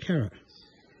fucking carrot.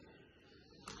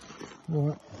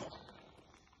 Right.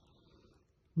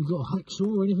 We got a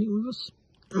hacksaw or anything with us?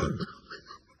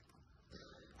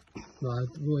 No,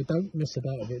 Roy, don't mess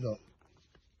about with it, look.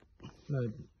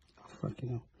 No, Fucking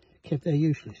hell. Kid, they're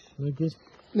useless. no good.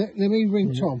 Let me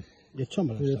ring Tom. You're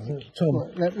Tom of Yeah, us, Tom.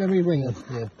 Right, let me ring him.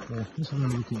 Yeah. Let's have a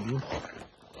look at you.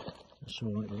 That's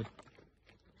all right, Roy. Are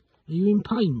you in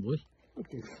pain, boy?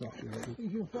 Look at this fucking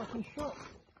He's in fucking shock.